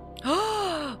fangs?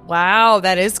 Wow,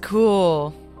 that is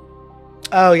cool.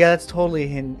 Oh, yeah, that's totally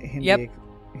Hindu Yep.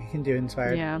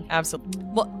 inspired. Yeah. Absolutely.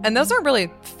 Well, and those aren't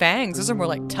really fangs. Those are more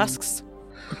like tusks.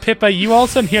 Pippa, you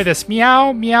also hear this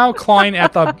meow, meow clawing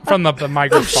at from the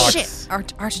migrant box. Shit.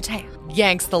 Argentea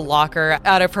yanks the locker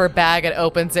out of her bag and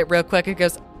opens it real quick and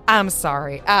goes, I'm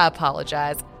sorry. I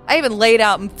apologize. I even laid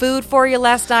out food for you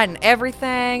last night and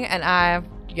everything, and I,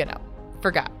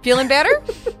 forgot. Feeling better?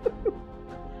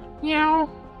 Meow.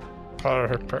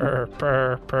 Purr, purr,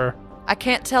 purr, purr. I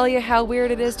can't tell you how weird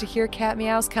it is to hear cat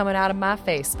meows coming out of my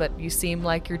face, but you seem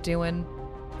like you're doing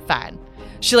fine.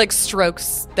 She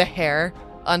strokes the hair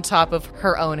on top of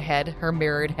her own head, her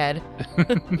mirrored head.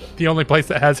 The only place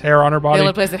that has hair on her body. The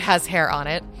only place that has hair on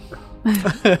it.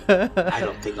 I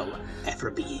don't think I'll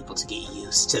ever be able to get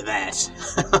used to that.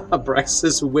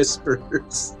 Abraxas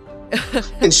whispers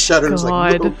and shudders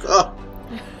like, oh,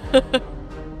 God.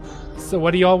 So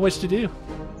what do you all wish to do?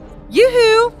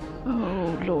 Yoo-hoo!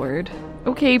 Oh, Lord.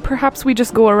 Okay, perhaps we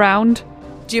just go around.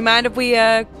 Do you mind if we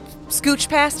scooch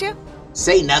past you?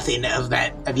 Say nothing of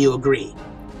that, if you agree.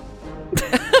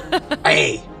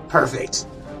 Hey, perfect.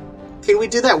 Can we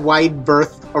do that wide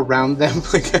berth around them?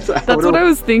 That's what I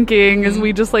was thinking, is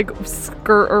we just, like,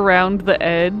 skirt around the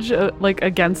edge, like,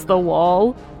 against the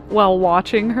wall while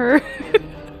watching her.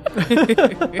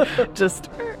 Just...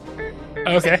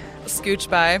 Okay. Scooch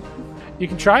by. You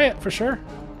can try it, for sure.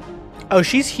 Oh,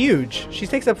 she's huge. She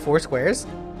takes up 4 squares.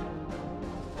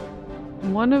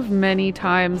 One of many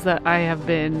times that I have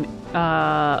been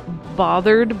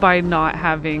bothered by not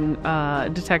having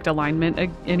detect alignment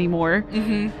anymore.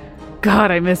 Mm-hmm.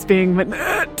 God, I miss being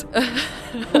Manette.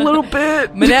 A little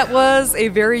bit. Manette was a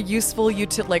very useful,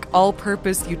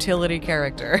 all-purpose utility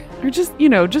character. Or just,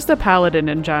 just a paladin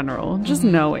in general. Just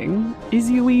knowing. Is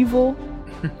you evil?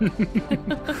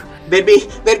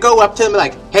 They'd go up to him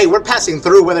like, hey, we're passing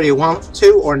through whether you want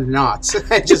to or not.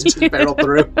 And just barrel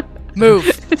through. Move.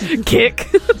 Kick.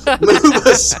 Move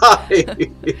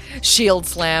aside. Shield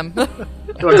slam.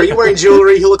 Like, are you wearing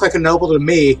jewelry? You look like a noble to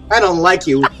me. I don't like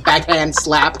you. Backhand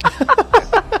slap.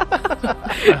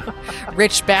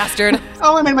 Rich bastard.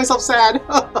 Oh, I made myself sad.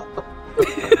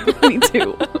 Me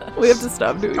too. We have to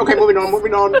stop doing Okay, moving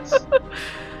on.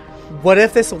 What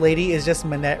if this lady is just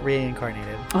Manette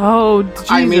reincarnated? Oh, Jesus.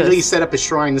 I immediately set up a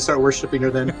shrine to start worshipping her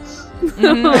then.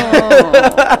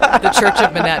 The Church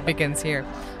of Manette begins here.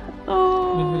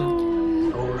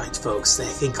 Oh. All right, folks. I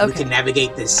think we can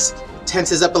navigate this.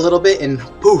 Tenses up a little bit and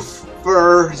poof,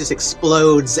 fur just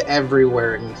explodes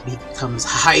everywhere and becomes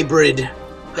hybrid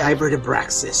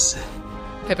Abraxas.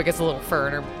 Pippa gets a little fur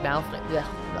in her mouth. Like,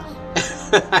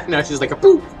 ugh. I know, she's like a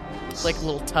poof. It's like a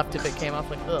little tuft if it came off.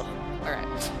 Like, ugh. All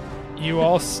right. You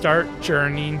all start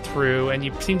journeying through, and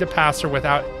you seem to pass her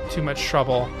without too much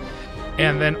trouble.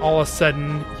 And then all of a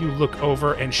sudden, you look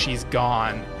over, and she's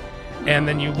gone. And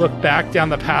then you look back down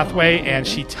the pathway, and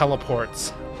she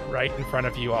teleports right in front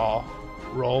of you all.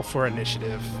 Roll for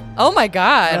initiative. Oh my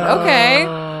God. Okay.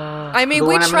 I mean,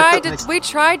 we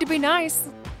tried to be nice.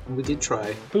 We did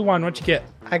try. Buwan, what'd you get?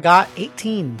 I got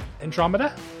 18.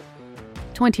 Andromeda?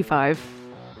 25.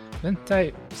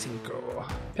 25.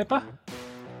 Pippa?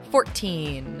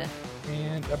 14.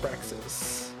 And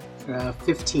Abraxas.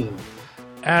 15.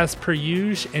 As per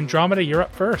usual, Andromeda, you're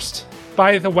up first.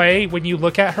 By the way, when you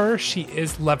look at her, she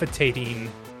is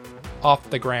levitating off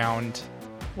the ground.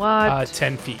 What?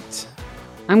 10 feet.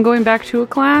 I'm going back to a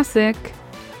classic.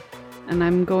 And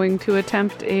I'm going to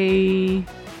attempt a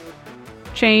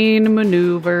chain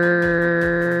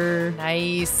maneuver.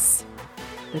 Nice.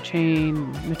 The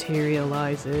chain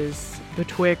materializes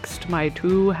betwixt my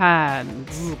 2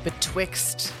 hands. Ooh,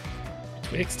 betwixt.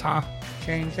 Betwixt, huh?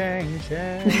 Change.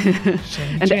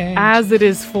 And as it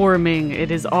is forming,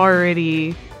 it is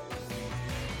already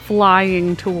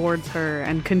flying towards her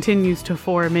and continues to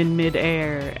form in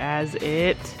midair as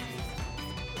it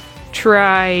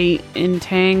try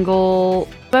entangle.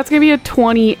 That's going to be a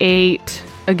 28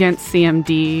 against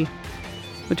CMD,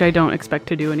 which I don't expect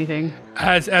to do anything.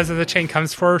 As the chain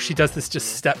comes for her, she does this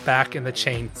just step back, and the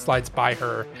chain slides by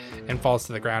her and falls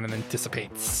to the ground and then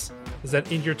dissipates. Is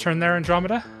that in your turn there,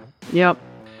 Andromeda? Yep.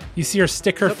 You see her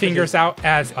stick her fingers out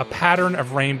as a pattern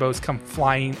of rainbows come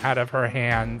flying out of her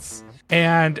hands.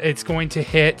 And it's going to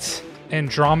hit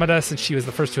Andromeda since she was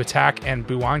the first to attack, and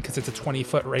Buwan because it's a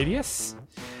 20-foot radius.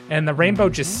 And the rainbow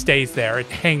just stays there. It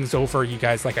hangs over you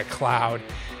guys like a cloud.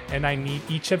 And I need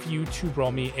each of you to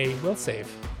roll me a will save.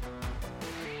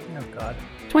 Oh, God.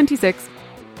 26.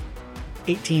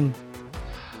 18.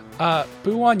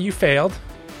 Buwan, you failed.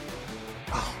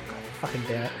 Oh, God, fucking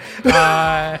damn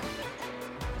it.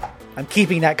 I'm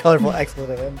keeping that colorful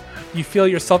expletive in. You feel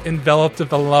yourself enveloped of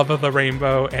the love of the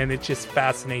rainbow, and it just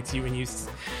fascinates you.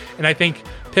 And I think,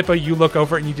 Pippa, you look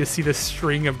over and you just see the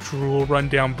string of drool run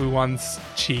down Buwan's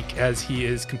cheek as he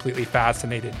is completely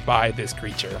fascinated by this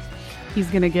creature. He's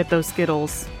going to get those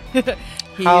Skittles.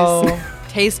 He's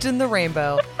tasting the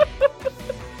rainbow.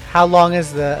 How long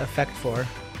is the effect for?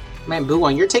 Man,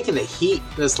 Buwan, you're taking the heat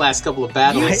this last couple of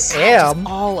battles. I am.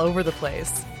 Just all over the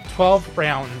place. 12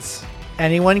 rounds.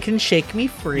 Anyone can shake me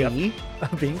free of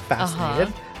being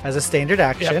fascinated as a standard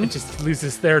action. Yep, it just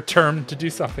loses their turn to do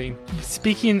something.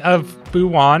 Speaking of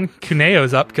Buwan,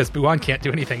 Kuneo's up because Buwan can't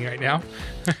do anything right now.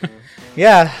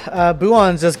 Yeah,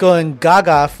 Buon's just going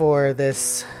gaga for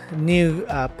this new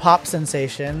pop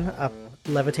sensation, up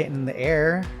levitating in the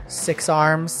air, 6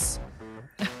 arms.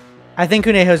 I think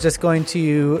Kuneho's just going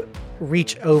to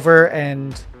reach over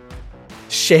and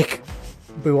shake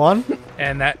Buon.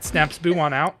 And that snaps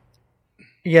Buon out.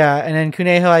 Yeah, and then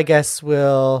Kuneho, I guess,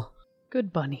 will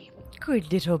Good bunny.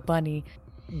 Good little bunny.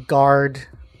 guard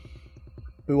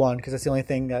Buon, because that's the only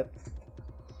thing that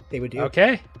they would do.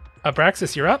 Okay.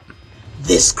 Abraxas, you're up.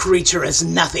 This creature is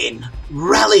nothing.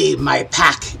 Rally, my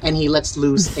pack. And he lets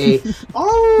loose a...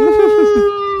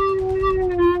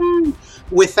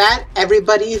 With that,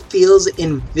 everybody feels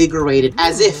invigorated,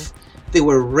 as if they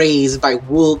were raised by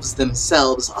wolves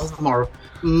themselves. All of them are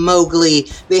Mowgli.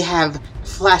 They have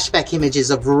flashback images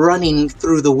of running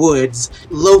through the woods,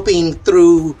 loping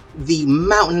through the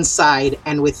mountainside,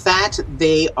 and with that,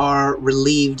 they are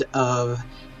relieved of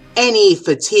any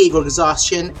fatigue or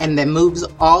exhaustion, and then moves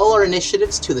all our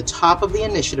initiatives to the top of the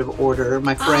initiative order,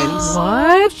 my friends.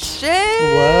 What? Shit!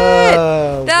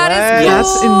 Whoa. That is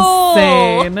That's cool.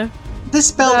 insane. This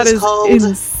spell That is is called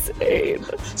insane.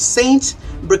 Saint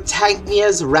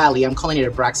Britannia's Rally. I'm calling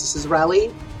it Abraxas'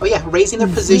 Rally. Oh yeah, raising their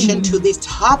position to the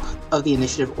top of the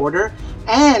initiative order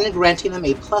and granting them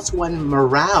a +1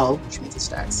 morale, which means it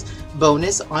stacks,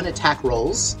 bonus on attack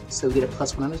rolls. So we get a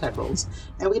 +1 on attack rolls.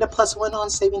 And we get a +1 on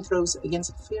saving throws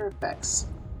against fear effects.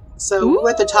 So we're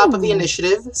at the top of the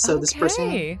initiative. So this person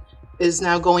Okay. is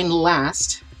now going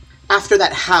last. After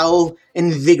that howl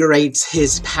invigorates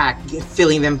his pack,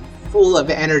 filling them full of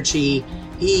energy,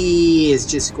 he is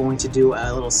just going to do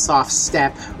a little soft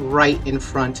step right in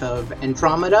front of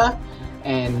Andromeda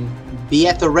and be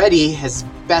at the ready as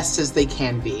best as they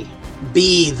can be.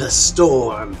 Be the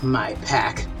storm, my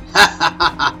pack.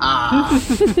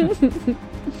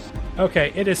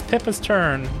 Okay, it is Pippa's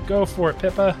turn. Go for it,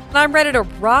 Pippa. And I'm ready to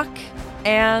rock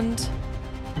and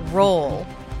roll.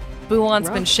 Buon's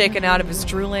been shaken out of his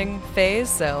drooling phase,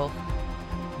 so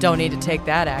don't need to take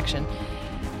that action.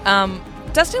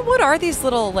 Dustin, what are these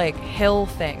little, like, hill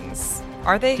things?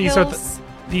 Are they hills?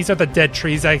 These are the dead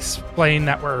trees I explained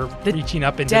that were reaching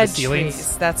up into the Dead ceilings.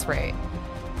 trees, that's right.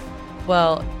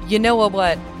 Well, you know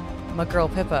what my girl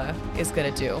Pippa is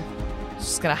going to do?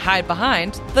 She's going to hide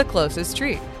behind the closest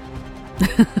tree.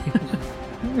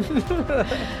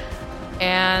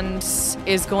 And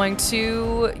is going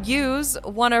to use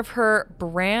one of her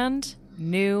brand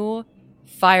new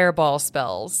fireball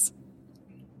spells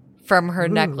from her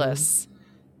necklace.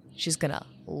 She's going to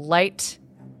light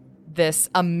this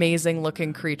amazing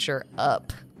looking creature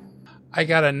up. I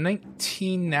got a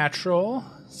 19 natural,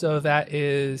 so that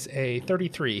is a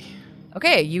 33.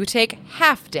 Okay, you take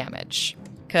half damage.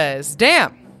 Because,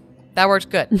 damn, that worked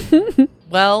good.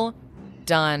 Well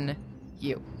done,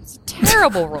 you. It's a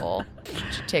terrible roll.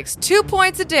 She takes 2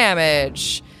 points of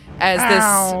damage as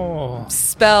Ow. this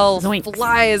spell Zoinks.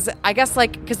 flies. I guess,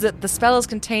 like, because the spell is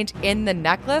contained in the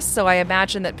necklace, so I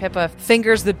imagine that Pippa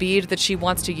fingers the bead that she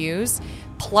wants to use,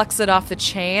 plucks it off the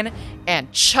chain,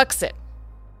 and chucks it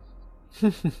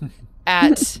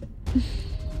at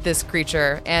this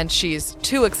creature, and she's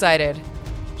too excited.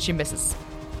 She misses.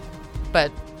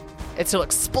 But it still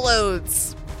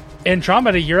explodes.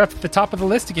 Andromeda, you're up at the top of the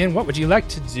list again. What would you like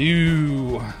to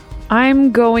do?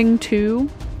 I'm going to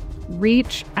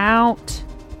reach out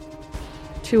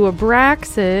to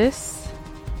Abraxas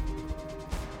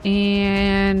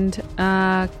and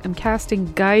I'm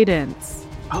casting guidance.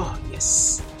 Oh,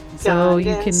 yes. So you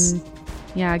Guidance.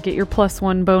 can, get your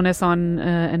 +1 bonus on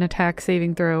an attack,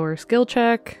 saving throw, or skill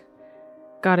check.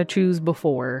 Gotta choose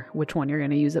before which one you're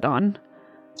going to use it on.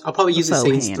 I'll probably use a Foe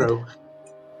saves hand. throw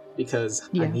because I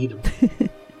Yeah. need them.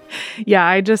 Yeah,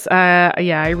 I just,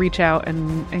 I reach out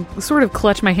and sort of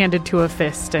clutch my hand into a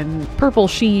fist, and purple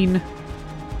sheen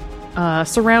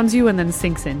surrounds you and then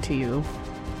sinks into you.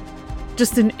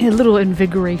 Just a little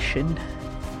invigoration.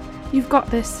 You've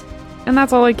got this. And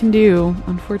that's all I can do.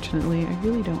 Unfortunately, I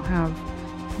really don't have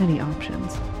many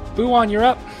options. Buon, you're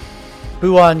up.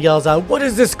 Buon yells out, "What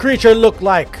does this creature look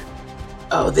like?"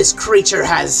 Oh, this creature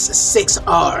has 6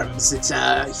 arms. It's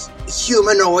a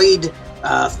humanoid,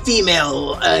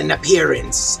 female in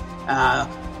appearance.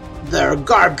 Their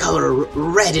garb color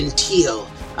red and teal.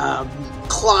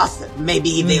 Cloth,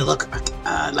 maybe they look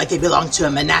like they belong to a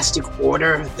monastic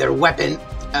order. Their weapon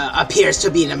appears to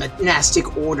be in a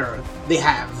monastic order.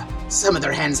 Some of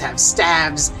their hands have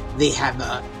stabs. They have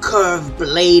a curved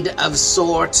blade of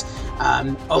sort,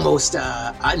 almost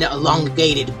an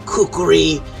elongated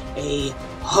kukri, a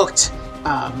hooked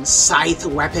scythe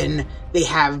weapon. They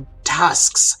have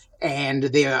tusks, and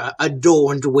they are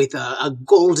adorned with a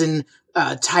golden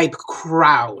type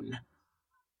crown.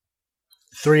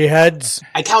 3 heads.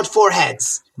 I count 4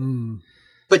 heads.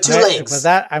 But 2 legs. With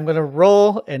that, I'm going to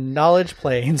roll in Knowledge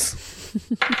Planes.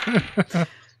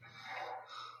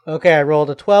 Okay, I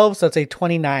rolled a 12, so it's a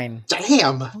 29.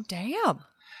 Damn. Oh, damn.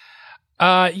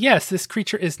 Yes, this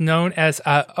creature is known as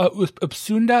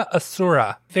Upsunda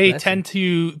Asura. They tend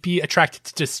to be attracted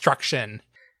to destruction.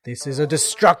 This is a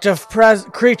destructive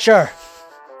creature.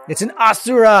 It's an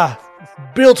Asura,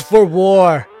 built for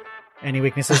war. Any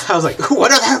weaknesses? I was like,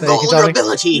 what are their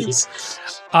vulnerabilities?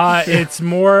 It's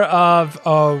more of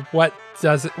a what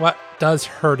does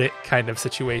hurt it kind of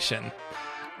situation.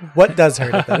 What does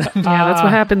hurt it then? Yeah, that's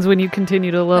what happens when you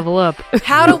continue to level up.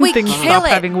 How do we Things kill stop it?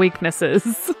 having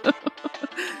weaknesses.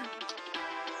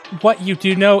 What you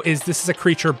do know is this is a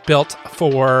creature built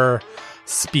for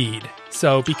speed.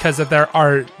 So because of their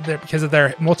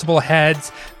multiple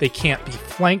heads, they can't be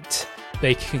flanked.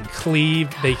 They can cleave.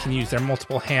 They can use their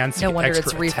multiple hands to No get wonder extra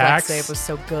its reflex attacks. save was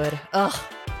so good. Ugh.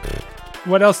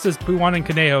 What else does Buon and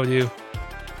Kuneo do?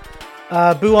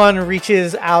 Buon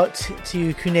reaches out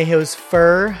to Kuneho's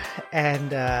fur,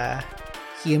 and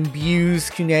he imbues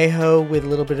Kuneho with a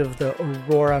little bit of the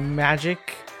Aurora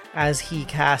magic as he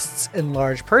casts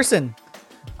Enlarge Person.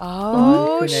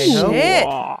 Oh, Kuneho.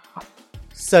 shit.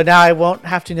 So now I won't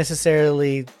have to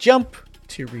necessarily jump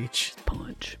to reach.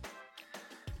 Punch.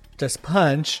 Just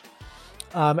punch.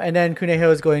 And then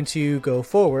Kuneho is going to go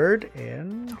forward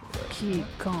and Keep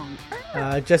going.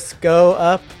 just go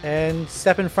up and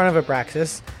step in front of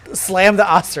Abraxas. Slam the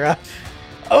Asura.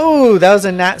 Oh, that was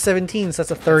a nat 17, so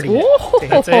that's a 30.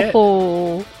 That's it.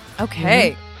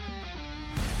 Okay.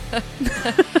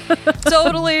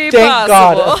 Totally Thank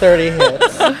possible. God, a 30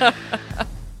 hits.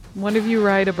 One of you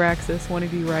ride Abraxas, one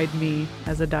of you ride me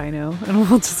as a dino, and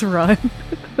we'll just run.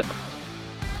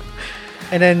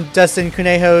 And then Dustin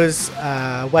Kuneho's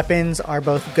weapons are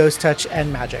both Ghost Touch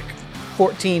and Magic.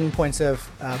 14 points of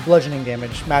bludgeoning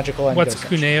damage, magical and What's Ghost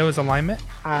Touch. Kuneo's alignment?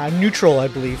 Neutral, I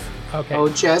believe. Okay. Oh,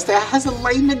 Jess, that has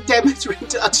alignment damage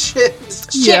reduction.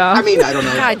 Shit. Yeah. I mean, I don't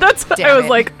know. God That's why damn I was it.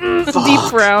 like, deep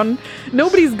frown.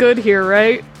 Nobody's good here,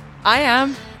 right? I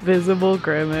am. Visible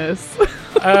grimace.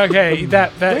 Okay,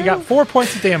 that you got 4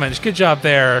 points of damage. Good job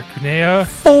there, Kuneo.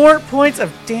 4 points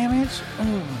of damage?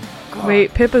 Oh.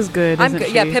 Wait, Pippa's good, I'm isn't good.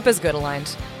 she? Yeah, Pippa's good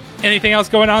aligned. Anything else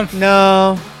going on?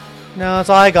 No, that's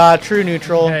all I got. True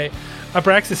neutral. Okay,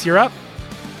 Abraxas, you're up.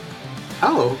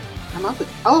 Oh, I'm up.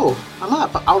 Oh, I'm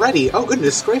up already. Oh,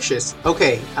 goodness gracious.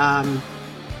 Okay.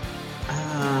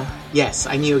 Yes,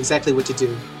 I knew exactly what to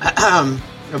do.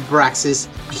 Abraxas.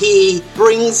 He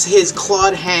brings his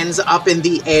clawed hands up in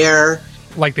the air.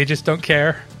 Like they just don't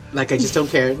care. Like I just don't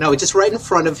care. No, just right in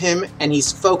front of him, and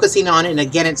he's focusing on it. And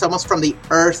again, it's almost from the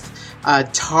earth.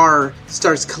 Tar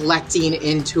starts collecting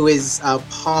into his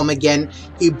palm again.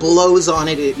 He blows on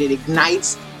it, it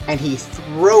ignites, and he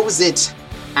throws it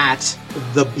at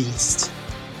the beast.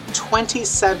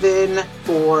 27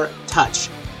 for touch.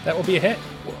 That will be a hit.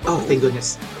 Oh, thank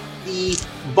goodness. The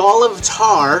ball of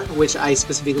tar, which I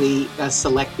specifically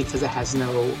select because it has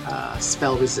no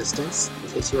spell resistance, in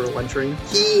case you were wondering.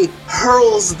 He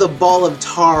hurls the ball of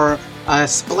tar,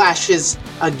 splashes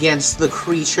against the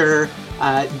creature,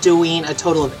 doing a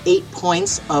total of 8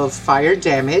 points of fire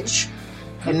damage.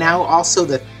 And now also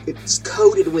it's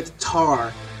coated with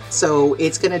tar. So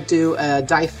it's going to do a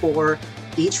die 4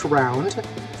 each round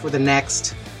for the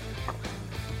next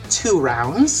 2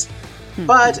 rounds.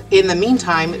 But in the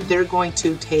meantime, they're going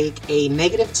to take a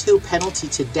 -2 penalty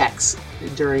to Dex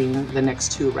during the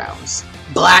next 2 rounds.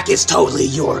 Black is totally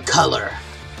your color.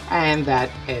 And that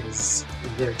ends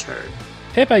their turn.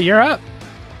 Pippa, you're up.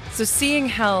 So seeing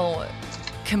how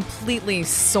completely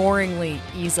soaringly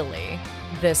easily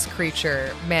this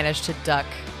creature managed to duck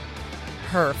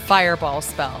her fireball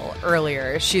spell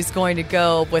earlier, she's going to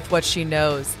go with what she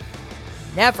knows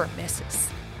never misses.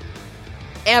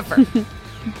 Ever.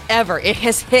 Ever. It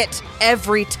has hit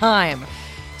every time.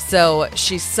 So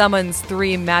she summons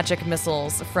 3 magic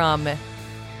missiles from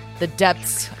the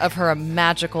depths of her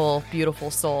magical,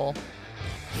 beautiful soul.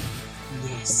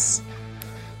 Yes.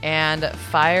 And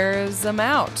fires them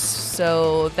out.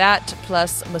 So that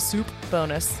plus Masoop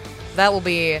bonus, that will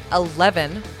be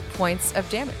 11 points of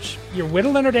damage. You're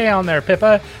whittling her down there,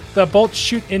 Pippa. The bolts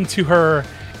shoot into her,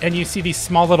 and you see these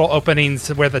small little openings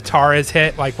where the tar is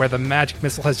hit, like where the magic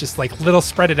missile has just like little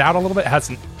spread it out a little bit. It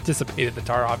hasn't dissipated the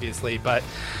tar, obviously, but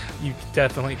you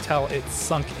definitely tell it's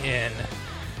sunk in.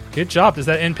 Good job. Does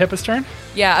that end Pippa's turn?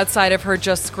 Yeah, outside of her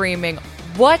just screaming,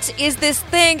 "What is this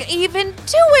thing even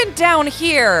doing down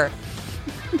here?"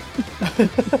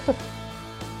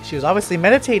 She was obviously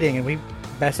meditating, and we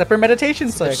Mess up her meditation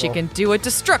so cycle. she can do a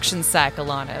destruction cycle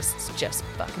on us. It's just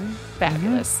fucking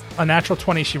fabulous. A natural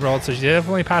 20 she rolled, so she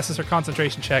definitely passes her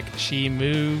concentration check. She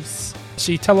moves.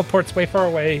 She teleports way far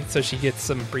away, so she gets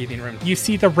some breathing room. You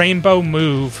see the rainbow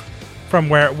move from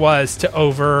where it was to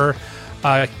over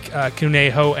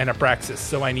Kuneho and Abraxas,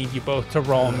 so I need you both to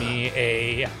roll me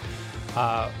a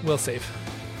will save.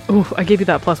 Ooh, I gave you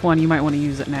that +1. You might want to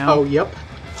use it now. Oh, yep.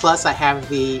 Plus, I have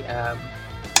the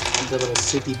little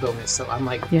soupy bonus, so I'm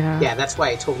like, Yeah. that's why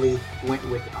I totally went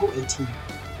with 18.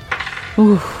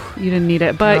 Ooh, you didn't need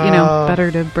it, but better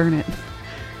to burn it.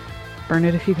 Burn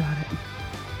it if you got it.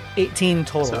 18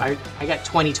 total. So I got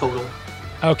 20 total.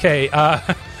 Okay,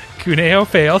 Kuneho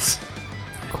fails.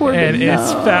 Corbin, and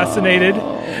is fascinated,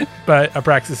 but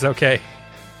Abraxas is okay.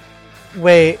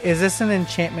 Wait, is this an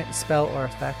enchantment spell or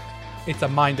effect? It's a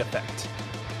mind effect.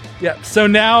 Yep, so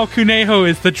now Kuneho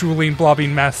is the drooling,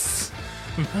 blobbing mess.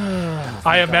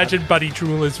 I imagine Buddy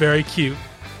Drool is very cute.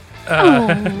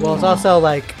 Well, it's also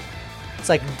like, it's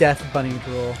like Death Bunny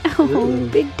drool. Oh,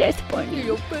 big death bunny.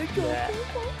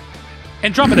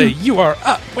 Andromeda, you are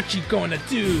up. What you gonna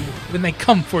do when they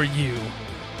come for you?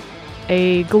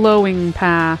 A glowing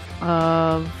path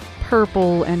of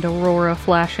purple and aurora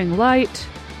flashing light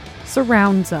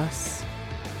surrounds us.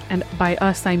 And by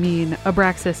us, I mean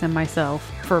Abraxas and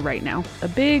myself for right now. A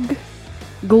big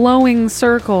glowing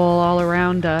circle all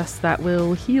around us that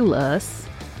will heal us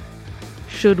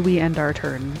should we end our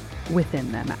turn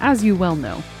within them, as you well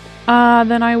know.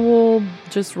 Then I will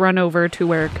just run over to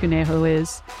where Kuneho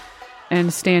is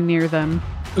and stand near them.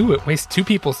 Ooh, it wastes 2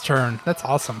 people's turn. That's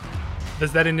awesome.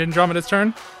 Does that end Andromeda's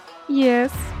turn?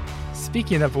 Yes.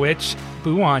 Speaking of which,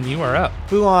 Buon, you are up.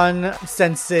 Buon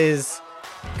senses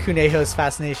Kuneho's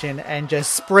fascination and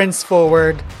just sprints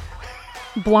forward,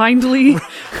 Blindly.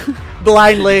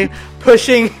 blindly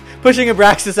pushing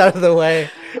Abraxas out of the way,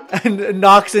 and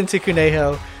knocks into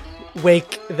Kuneho,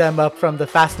 wake them up from the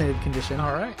fascinated condition.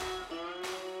 All right.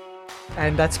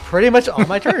 And that's pretty much all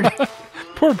my turn.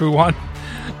 Poor Buon.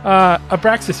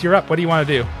 Abraxas, you're up. What do you want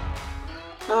to do?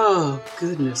 Oh,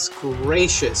 goodness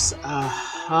gracious.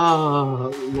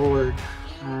 Oh, Lord.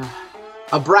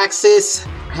 Abraxas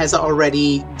has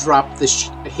already dropped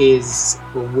his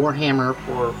Warhammer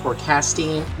for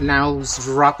casting. Now he's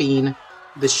dropping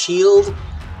the shield.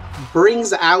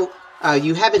 Brings out...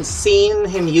 you haven't seen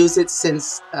him use it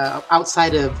since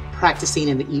outside of practicing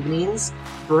in the evenings.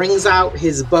 Brings out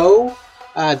his bow,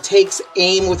 takes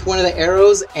aim with one of the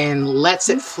arrows, and lets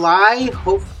it fly.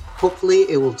 Hopefully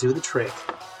it will do the trick.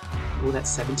 Oh, that's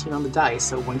 17 on the dice,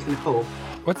 so one can hope.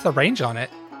 What's the range on it?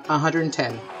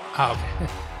 110. Oh,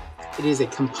 okay. It is a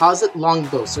composite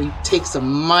longbow, so he takes a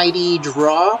mighty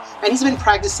draw, and he's been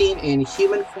practicing in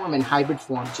human form and hybrid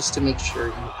form just to make sure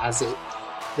he has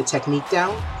the technique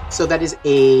down. So that is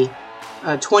a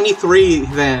 23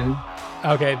 then.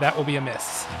 Okay, that will be a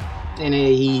miss. And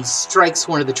he strikes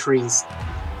one of the trees.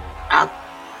 Ah,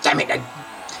 damn it, I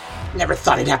never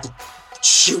thought I'd have to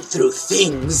shoot through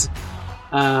things.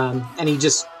 And he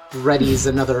just readies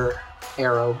another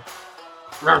arrow.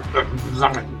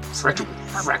 Puffing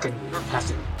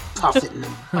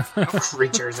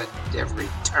creatures at every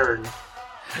turn.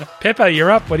 Pippa,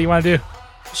 you're up. What do you want to do?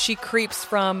 She creeps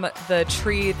from the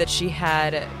tree that she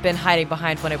had been hiding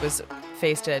behind when it was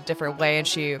faced a different way, and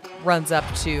she runs up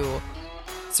to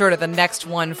sort of the next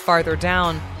one farther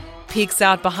down, peeks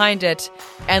out behind it,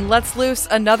 and lets loose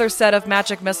another set of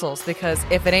magic missiles, because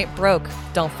if it ain't broke,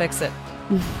 don't fix it.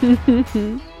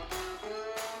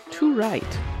 Too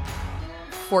right.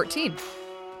 14.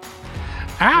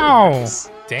 Ow!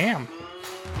 Damn.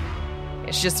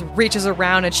 She just reaches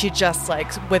around and she just,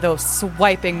 like, with a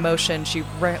swiping motion, she,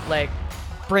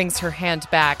 brings her hand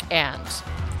back and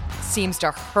seems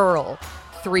to hurl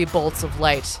 3 bolts of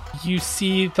light. You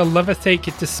see the levitate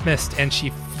get dismissed, and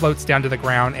she floats down to the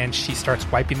ground, and she starts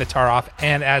wiping the tar off.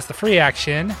 And as the free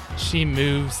action, she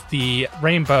moves the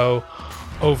rainbow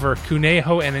over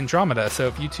Kuneho and Andromeda. So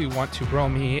if you two want to roll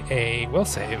me a will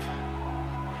save.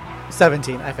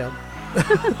 17, I failed.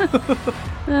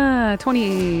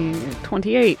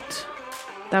 28.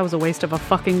 That was a waste of a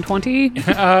fucking 20.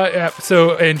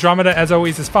 So Andromeda, as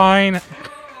always, is fine.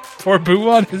 Poor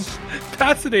Buon is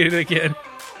fascinated again.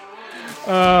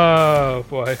 Oh,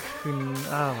 boy.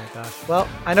 Oh my gosh. Well,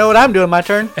 I know what I'm doing my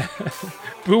turn.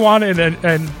 Buon and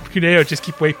Kuneho just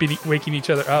keep waking each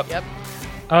other up. Yep.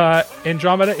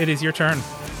 Andromeda, it is your turn.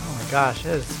 Oh my gosh,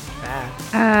 that is bad.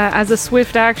 As a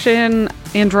swift action,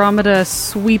 Andromeda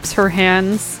sweeps her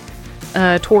hands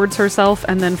towards herself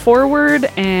and then forward,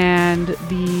 and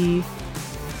the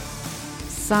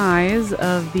size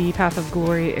of the Path of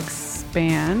Glory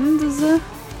expands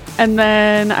And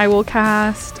then I will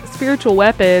cast Spiritual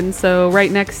Weapon. So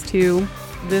right next to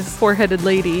this four-headed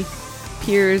lady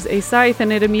appears a scythe,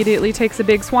 and it immediately takes a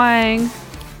big swing.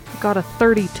 Got a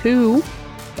 32.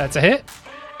 That's a hit.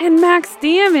 And max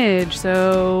damage.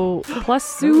 So plus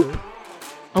soup,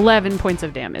 11 points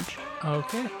of damage.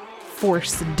 Okay.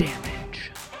 Force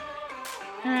damage.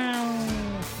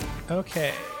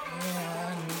 Okay.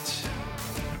 And...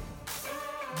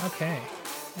 Okay.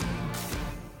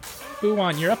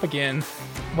 Buwan, you're up again.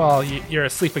 Well, you're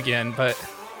asleep again, but...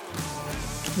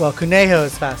 Well, Kuneho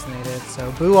is fascinated,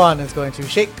 so Buon is going to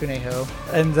shake Kuneho,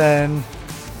 and then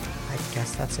I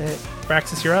guess that's it.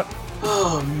 Braxis, you're up.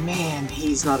 Oh man,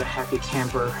 he's not a happy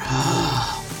camper.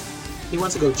 He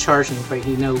wants to go charging, but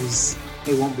he knows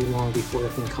it won't be long before the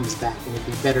thing comes back, and it'd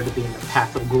be better to be in the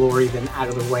path of glory than out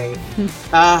of the way.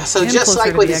 So And just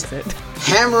like with his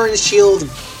hammer and shield,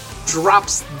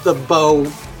 drops the bow,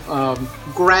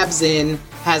 grabs in,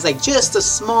 has like just the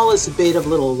smallest bit of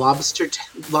little lobster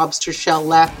shell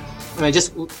left, and I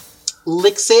just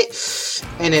licks it,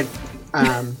 and it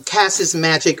casts his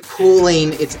magic,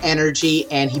 pulling its energy,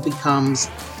 and he becomes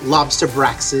Lobster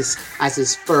Braxis as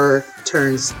his fur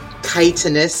turns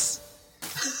chitinous.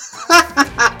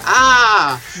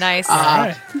 Nice.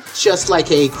 Just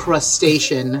like a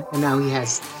crustacean, and now he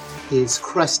has his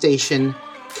crustacean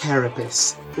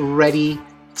carapace ready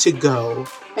to go.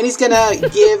 And he's gonna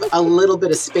give a little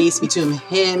bit of space between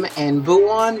him and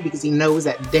Buon, because he knows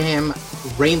that damn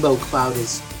rainbow cloud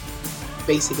is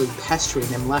basically pestering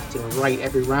him left and right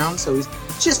every round. So he's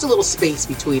just a little space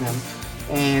between them.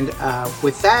 And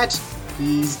with that,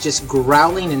 he's just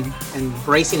growling and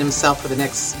bracing himself for the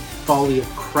next volley of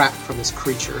crap from this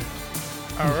creature.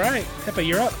 All right. Pippa,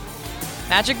 you're up.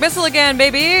 Magic missile again,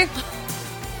 baby.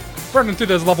 Running through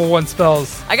those level 1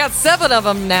 spells. I got 7 of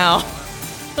them now.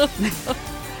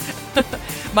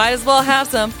 Might as well have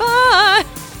some fun.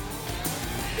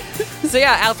 So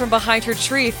yeah, out from behind her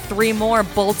tree, 3 more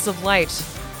bolts of light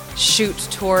shoot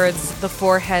towards the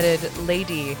four-headed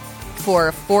lady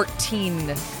for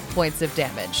 14 points of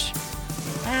damage.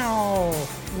 Ow.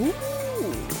 Ooh.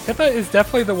 Pippa is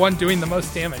definitely the one doing the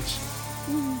most damage.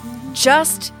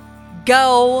 Just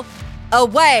go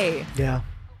away. Yeah.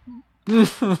 Does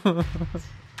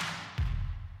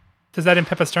that end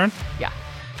Pippa's turn? Yeah.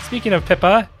 Speaking of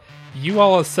Pippa, you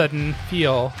all of a sudden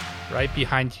feel right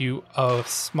behind you a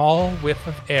small whiff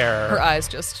of air. Her eyes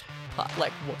just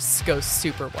go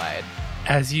super wide.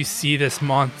 As you see this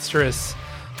monstrous,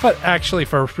 but actually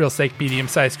for real sake,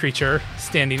 medium-sized creature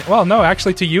standing. Well, no,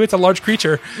 actually to you, it's a large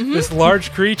creature. Mm-hmm. This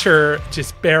large creature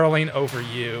just barreling over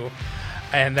you.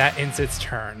 And that ends its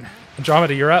turn.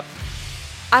 Andromeda, you're up.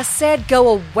 I said go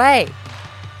away.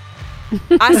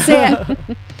 I said...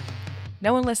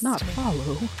 No one listens to me.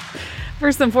 Follow.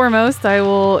 First and foremost, I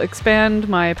will expand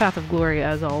my Path of Glory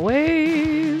as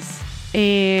always.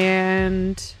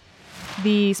 And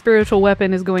the spiritual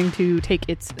weapon is going to take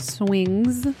its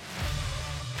swings.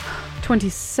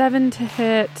 27 to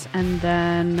hit, and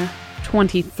then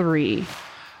 23.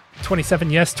 27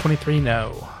 yes, 23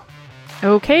 no.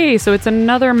 Okay, so it's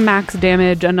another max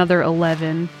damage, another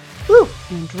 11. Woo!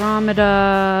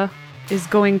 Andromeda is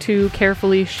going to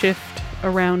carefully shift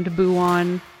around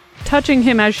Buon, touching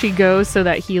him as she goes so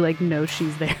that he knows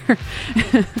she's there,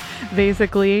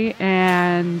 basically,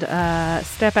 and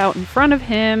step out in front of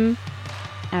him,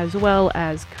 as well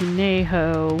as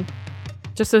Kuneho,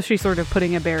 just so she's sort of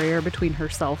putting a barrier between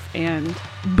herself and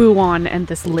Buon and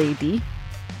this lady.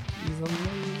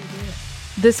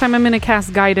 This time I'm going to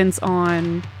cast guidance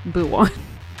on Buon.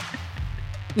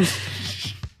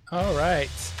 All right.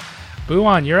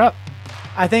 Buon, you're up.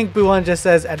 I think Buon just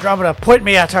says, Andromeda, point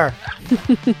me at her.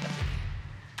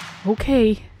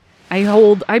 Okay.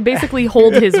 I basically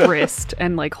hold his wrist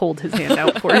and hold his hand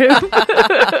out for him.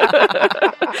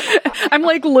 I'm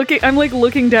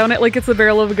looking down at it's the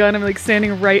barrel of a gun. I'm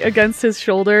standing right against his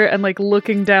shoulder and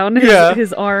looking down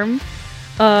his arm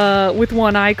with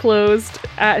one eye closed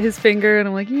at his finger, and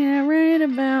I'm yeah, right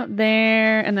about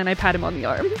there, and then I pat him on the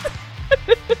arm.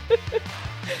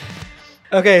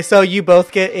 Okay, so you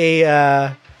both get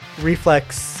a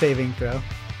reflex saving throw,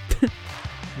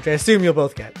 which I assume you'll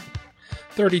both get.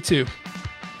 32.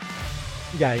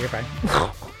 Yeah, you're fine.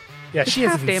 Yeah, she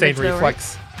has an insane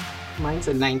reflex. Mine's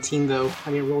a 19, though.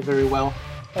 I didn't roll very well.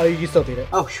 Oh, you still beat it.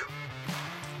 Oh, whew.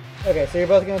 Okay, so you're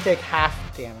both going to take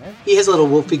half damage. He has a little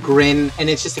wolfy grin, and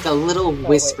it's just a little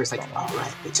whisper. It's all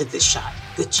right, we took this shot.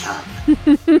 Good job.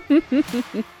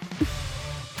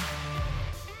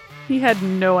 He had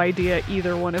no idea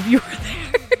either one of you were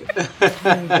there.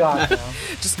 Oh, God, no.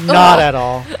 Just not at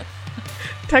all.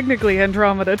 Technically,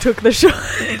 Andromeda took the shot.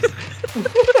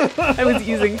 I was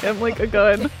using him like a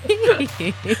gun.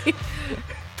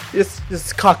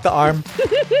 Just cock the arm.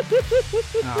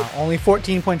 Only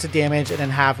 14 points of damage, and then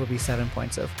half would be 7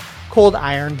 points of cold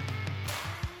iron.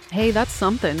 Hey, that's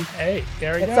something. Hey,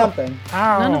 there you It's go. something,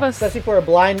 Ow. None of us. especially for a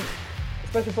blind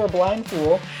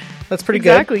fool. That's pretty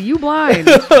Exactly, you blind.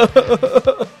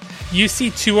 You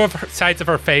see two of her sides of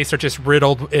her face are just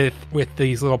riddled with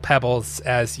these little pebbles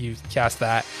as you cast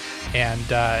that,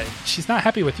 and she's not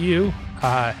happy with you.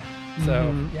 Yeah.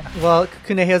 good. Well,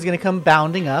 Kuneho's going to come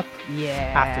bounding up Yeah.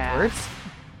 afterwards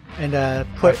and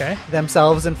put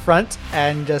themselves in front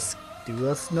and just do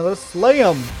another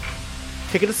slam.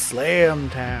 Take it to Slam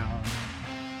Town.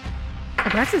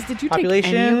 Abraxas, did you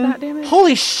Population. take any of that damage?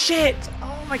 Holy shit!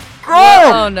 Oh my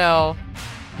god! Oh no.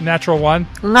 Natural one.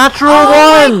 Natural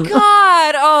Oh one! my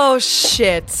god. Oh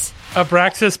shit.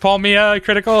 Abraxas, Palmia,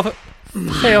 critical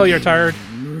failure tired.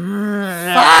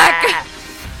 Fuck.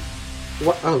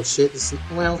 What? Oh shit! This is,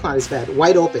 well, not as bad.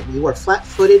 Wide open. You are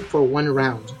flat-footed for 1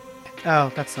 round.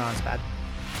 Oh, that's not as bad.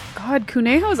 God,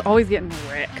 Kuneho is always getting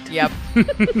wrecked. Yep.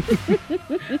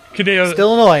 Kaneo.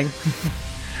 Still annoying.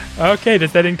 Okay,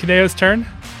 does that end Kaneo's turn?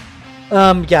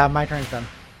 Yeah, my turn's done.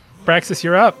 Abraxas,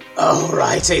 you're up. All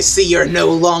right, I see you're no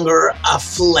longer a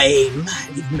flame.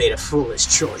 You've made a foolish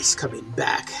choice coming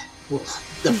back. Well,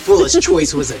 the foolish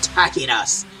choice was attacking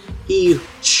us. He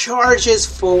charges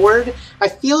forward. I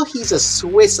feel he's a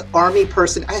Swiss Army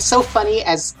person. It's so funny,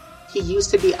 as he used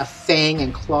to be a fang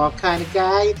and claw kind of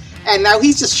guy, and now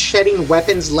he's just shedding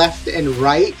weapons left and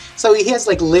right. So he has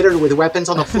like littered with weapons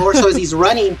on the floor. So as he's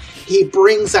running, he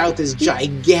brings out this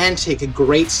gigantic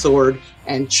greatsword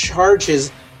and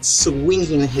charges,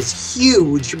 swinging his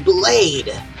huge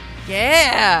blade.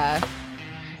 Yeah.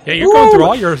 Yeah, you're going through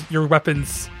all your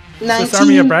weapons. Swiss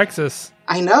Army 19. Abraxas.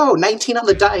 I know, 19 on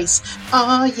the dice.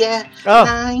 Oh yeah, Oh.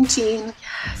 19.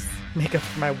 Make up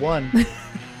for my one.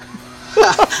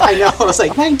 I know, I was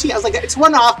like 19. I was like, it's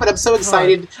one off, but I'm so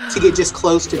excited to get just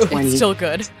close to 20. It's still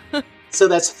good. So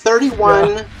that's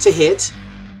 31 to hit.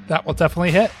 That will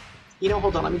definitely hit. You know,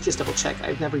 hold on, let me just double check.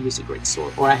 I've never used a great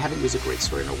sword, or I haven't used a great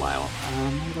sword in a while.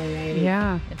 Wait.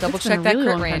 Yeah. Double It's been check a that really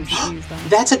crit long time range. since you used that.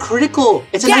 That's a critical.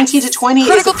 It's a Yes! 19 to 20.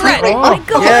 Critical It's a crit threat. rate. Oh my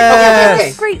God. Yes!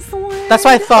 Okay. Great sword. That's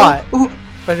what I thought, Ooh.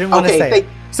 but I didn't want to Okay, say thank- it.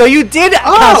 So you did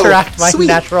counteract my sweet.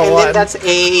 natural and one. then that's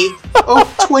a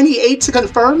 28 to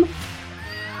confirm.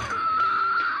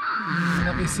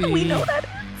 Let me see. We know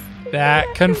that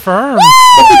confirms.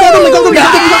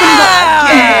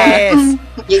 Yes!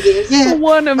 Yeah.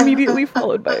 One immediately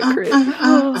followed by a crit.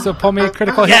 So pull me a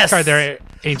critical hit card there,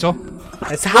 Angel.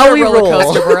 That's how we Roller roll.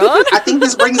 coaster we're on. I think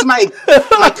this brings my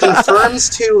confirms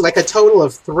to like a total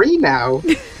of 3 now.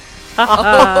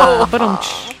 But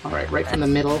All right from the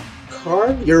middle.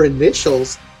 Carve your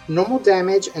initials. Normal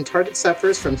damage, and target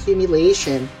suffers from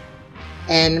humiliation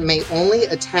and may only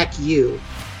attack you.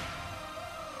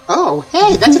 Oh,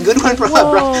 hey, that's a good one for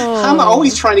I'm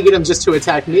always trying to get him just to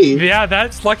attack me. Yeah,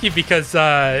 that's lucky because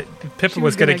Pippa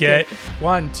was going to get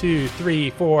 1, 2, 3,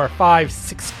 4, 5,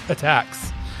 6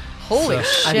 attacks. Holy I'm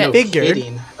shit. Figured.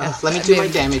 kidding. Let me do my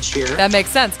damage here. That makes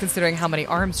sense considering how many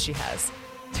arms she has.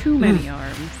 too many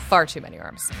arms. Far too many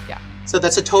arms. Yeah. So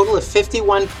that's a total of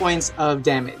 51 points of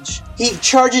damage. He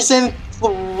charges in,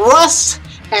 thrusts,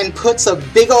 and puts a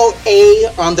big old A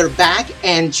on their back,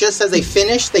 and just as they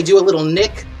finish, they do a little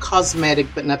nick, cosmetic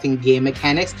but nothing game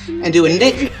mechanics, and do a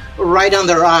nick right on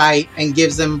their eye and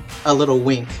gives them a little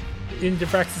wink. Into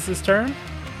Abraxas' turn.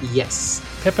 Yes.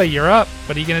 Pippa, you're up.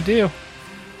 What are you going to do?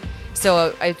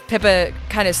 So Pippa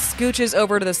kind of scooches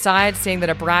over to the side, seeing that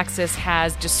Abraxas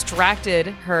has distracted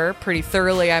her pretty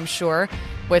thoroughly, I'm sure,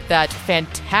 with that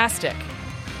fantastic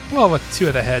Well, with 2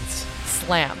 of the heads.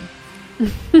 slam.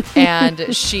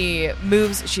 And she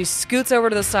scoots over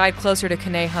to the side closer to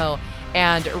Kuneho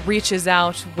and reaches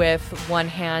out with one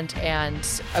hand, and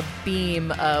a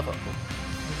beam of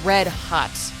red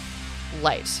hot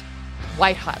light,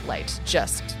 white hot light,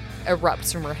 just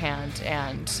erupts from her hand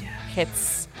and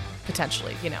hits,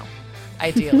 potentially,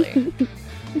 ideally.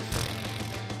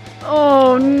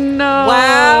 Oh no!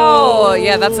 Wow!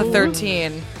 Yeah, that's a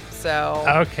 13. So,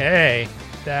 Okay.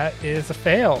 That is a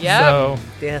fail. Yep. So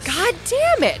Yes. God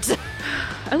damn it!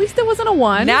 At least it wasn't a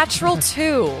 1. Natural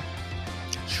 2.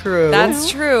 True.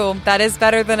 That's true. That is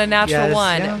better than a natural Yes,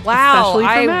 1. yeah. Wow, Especially for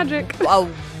I magic. A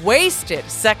wasted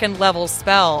 2nd level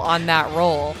spell on that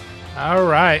roll. all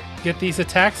right, get these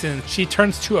attacks in. She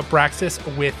turns to Abraxas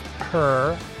with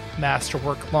her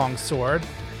masterwork longsword.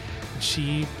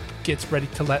 She gets ready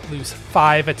to let loose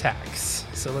 5 attacks.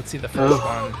 So let's see the first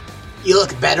one. You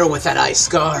look better with that eye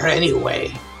scar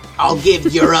anyway. I'll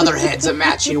give your other heads a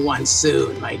matching one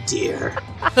soon, my dear.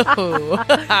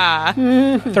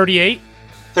 38.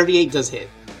 38 does hit.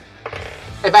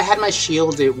 If I had my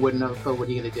shield, it wouldn't have, but what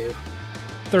are you going to do?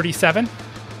 37.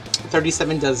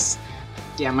 37 does...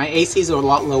 Yeah, my ACs are a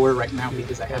lot lower right now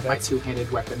because I have my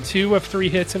two-handed weapon. 2 of 3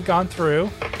 hits have gone through.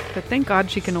 But thank God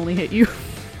she can only hit you.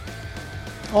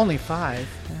 Only 5.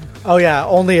 Yeah. Oh yeah,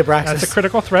 only Abraxas. That's a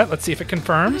critical threat. Let's see if it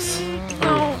confirms.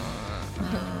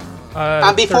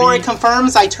 Before it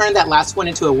confirms, I turn that last one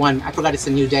into a 1. I forgot it's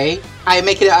a new day. I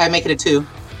make it a 2.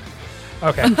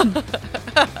 Okay.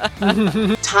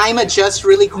 Time adjusts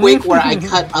really quick where I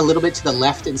cut a little bit to the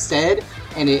left instead,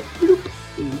 and it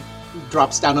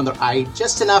drops down on their eye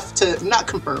just enough to not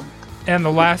confirm. And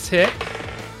the last hit.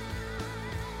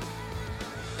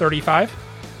 35.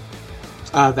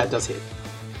 That does hit.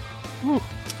 Ooh.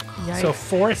 So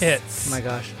 4 hits. Oh my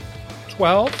gosh.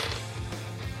 12.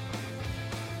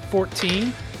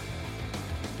 14.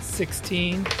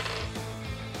 16.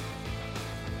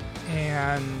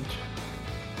 And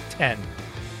 10.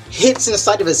 Hits in the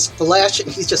side of his flesh,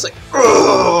 and he's just like,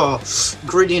 ugh,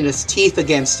 gritting his teeth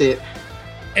against it.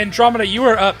 Andromeda, you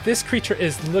are up. This creature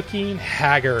is looking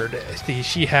haggard.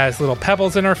 She has little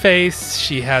pebbles in her face.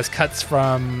 She has cuts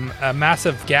from a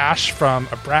massive gash from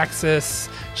Abraxas.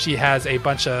 She has a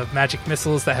bunch of magic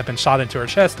missiles that have been shot into her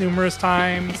chest numerous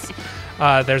times.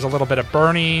 There's a little bit of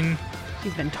burning.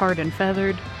 She's been tarred and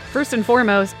feathered. First and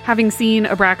foremost, having seen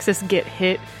Abraxas get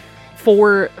hit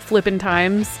 4 flippin'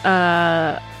 times,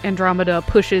 Andromeda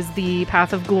pushes the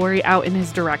Path of Glory out in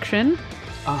his direction.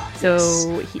 Oh, So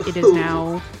it is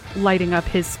now lighting up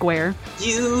his square.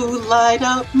 You light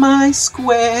up my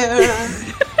square.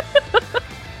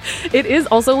 It is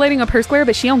also lighting up her square,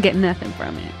 but she don't get nothing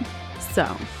from it.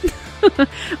 So,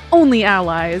 only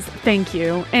allies. Thank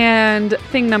you. And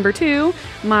thing number 2,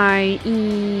 my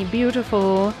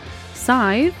beautiful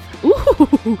scythe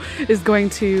is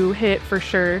going to hit for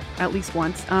sure at least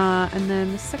once. And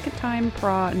then the second time,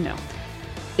 no.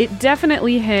 It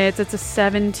definitely hits. It's a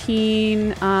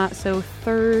 17. So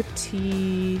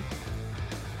 30.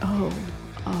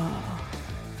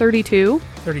 32.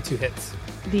 32 hits.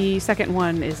 The second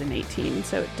one is an 18,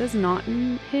 so it does not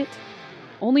hit.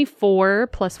 Only 4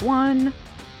 plus 1.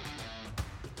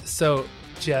 So,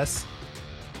 Jess,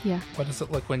 Yeah. what does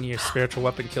it look when your spiritual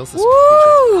weapon kills this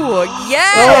Ooh,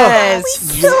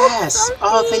 yes! Yes!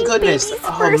 Oh, thank goodness.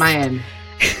 Oh, man.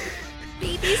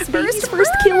 Baby's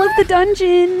first kill of the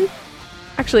dungeon.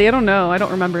 Actually, I don't know. I don't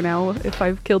remember now if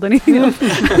I've killed anything else.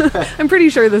 I'm pretty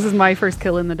sure this is my first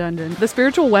kill in the dungeon. The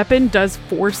spiritual weapon does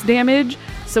force damage,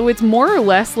 so it's more or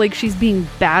less like she's being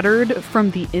battered from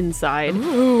the inside.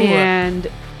 Ooh. And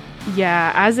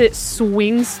yeah, as it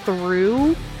swings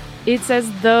through, it's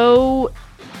as though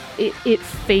it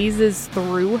phases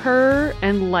through her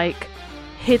and like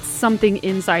hits something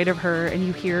inside of her, and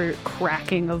you hear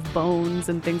cracking of bones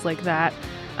and things like that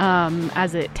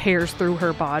as it tears through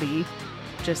her body.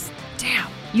 Just damn.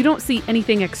 You don't see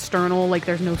anything external, like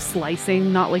there's no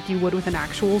slicing, not like you would with an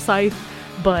actual scythe,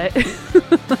 but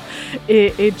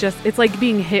it's like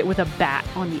being hit with a bat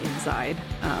on the inside,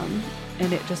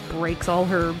 and it just breaks all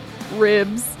her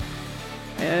ribs,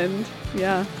 and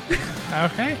yeah.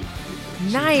 Okay.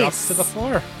 Nice. She drops to the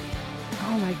floor.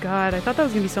 Oh my god, I thought that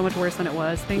was gonna be so much worse than it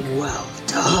was. Thank Well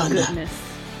done. goodness.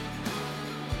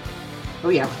 Oh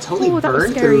yeah, totally Ooh, that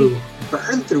was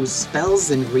burn through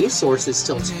spells and resources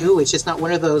still too. It's just not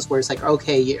one of those where it's like,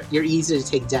 okay, you're easy to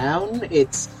take down.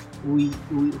 It's we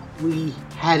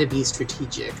had to be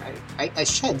strategic. I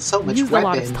shed so much Used a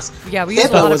lot of weapons. stuff. Yeah, we used a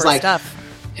Hippo lot of was our like, stuff.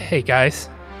 Hey, guys.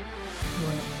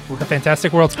 The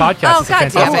Fantastic Worlds podcast Oh, is a God damn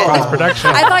Fantastic it. Worlds production.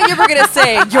 I thought you were going to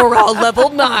say, you're all level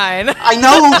 9. I know.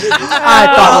 I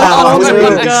thought Oh I was my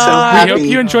going to be so God. happy. We hope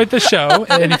you enjoyed the show,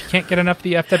 and if you can't get enough of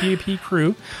the FWP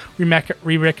crew,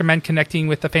 we recommend connecting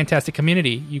with the fantastic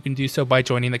community. You can do so by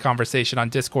joining the conversation on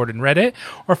Discord and Reddit,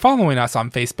 or following us on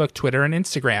Facebook, Twitter, and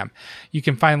Instagram. You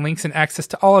can find links and access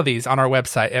to all of these on our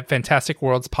website at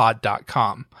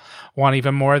fantasticworldspod.com. Want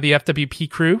even more of the FWP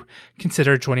crew?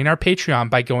 Consider joining our Patreon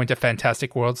by going to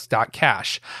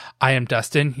fantasticworlds.cash. I am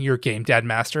Dustin, your Game Dad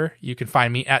Master. You can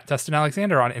find me at Dustin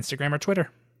Alexander on Instagram or Twitter.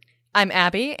 I'm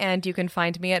Abby, and you can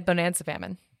find me at Bonanza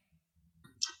Famine.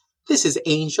 This is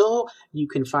Angel. You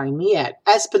can find me at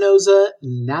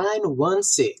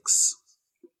Espinoza916.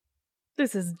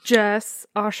 This is Jess,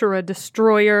 Ashura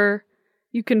Destroyer.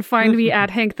 You can find me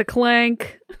at Hank the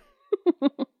Clank.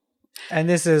 And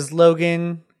this is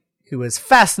Logan, who is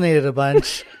fascinated a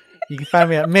bunch. You can find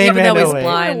me at Even though he's Mainman08.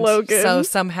 blind, Logan. so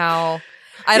somehow...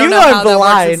 I don't Even know though how I'm that works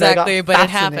blind, I got exactly, but it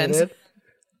happens. fascinated.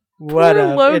 What Poor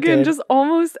up? It Logan, did. just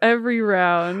almost every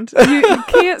round. You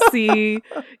can't see.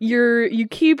 You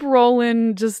keep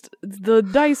rolling. Just the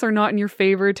dice are not in your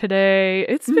favor today.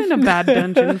 It's been a bad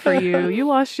dungeon for you. You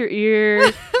lost your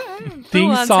ear. Theme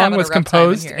Mulan's song having a was rough time in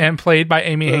composed here. and played by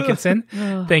Amy Hankinson.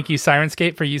 Thank you,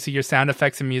 Sirenscape, for using your sound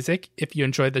effects and music. If you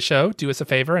enjoyed the show, do us a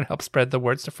favor and help spread the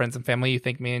words to friends and family you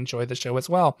think may enjoy the show as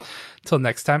well. Till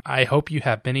next time, I hope you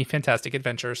have many fantastic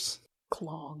adventures.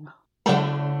 Clong.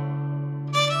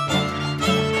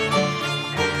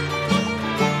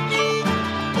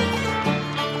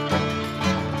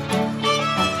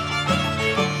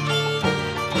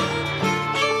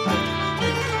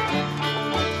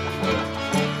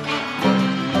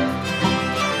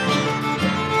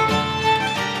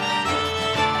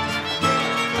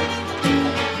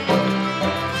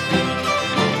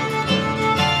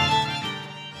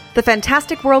 The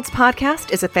Fantastic Worlds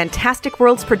podcast is a Fantastic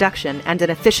Worlds production and an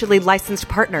officially licensed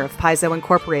partner of Paizo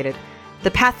Incorporated.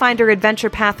 The Pathfinder Adventure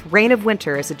Path Reign of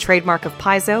Winter is a trademark of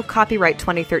Paizo, copyright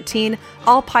 2013.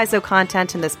 All Paizo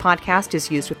content in this podcast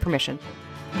is used with permission.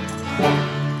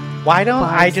 Why don't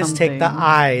Buy I just take the something.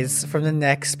 eyes from the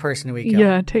next person we kill?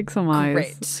 Yeah, take some eyes.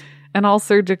 Great. And I'll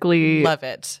surgically Love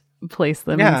it. place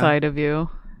them Yeah. inside of you.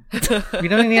 We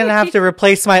don't even have to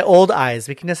replace my old eyes.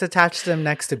 We can just attach them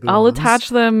next to Boom's. I'll attach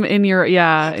them in your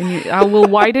I will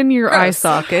widen your eye Gross.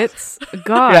 sockets.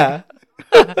 God.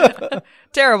 Yeah.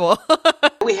 Terrible.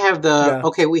 We have the Yeah.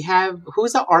 okay. We have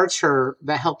who's the archer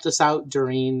that helped us out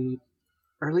during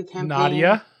early campaign?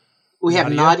 Nadia? We have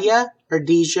Nadia,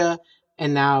 Erdija,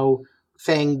 and now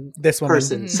Fang This woman.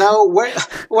 person. So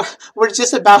we're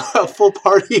just about a full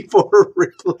party for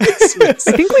replacements.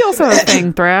 I think we also have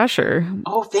Fang Thrasher.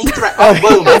 Oh, Fang oh,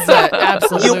 boom!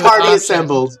 Absolute New party option.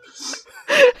 assembled.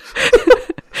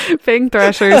 Fang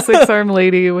Thrasher, 6-arm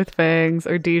lady with fangs,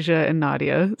 Erdija, and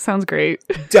Nadia. Sounds great.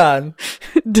 Done.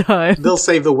 Done. They'll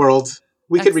save the world.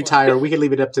 We could Excellent. retire. We could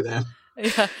leave it up to them.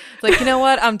 Yeah. It's like, you know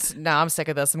what? I'm sick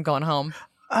of this. I'm going home.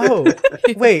 Oh,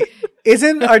 wait.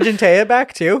 Isn't Argentea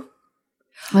back too?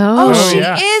 Oh, Oh, she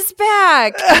yeah. is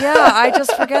back. Yeah, I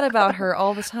just forget about her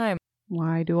all the time.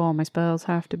 Why do all my spells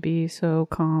have to be so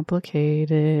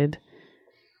complicated?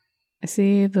 I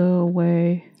see the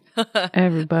way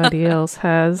everybody else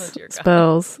has Oh, dear God.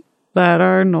 spells that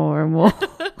are normal.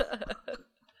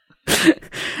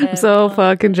 I'm so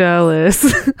fucking jealous.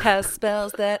 Has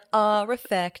spells that are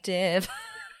effective.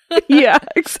 Yeah,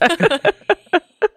 exactly.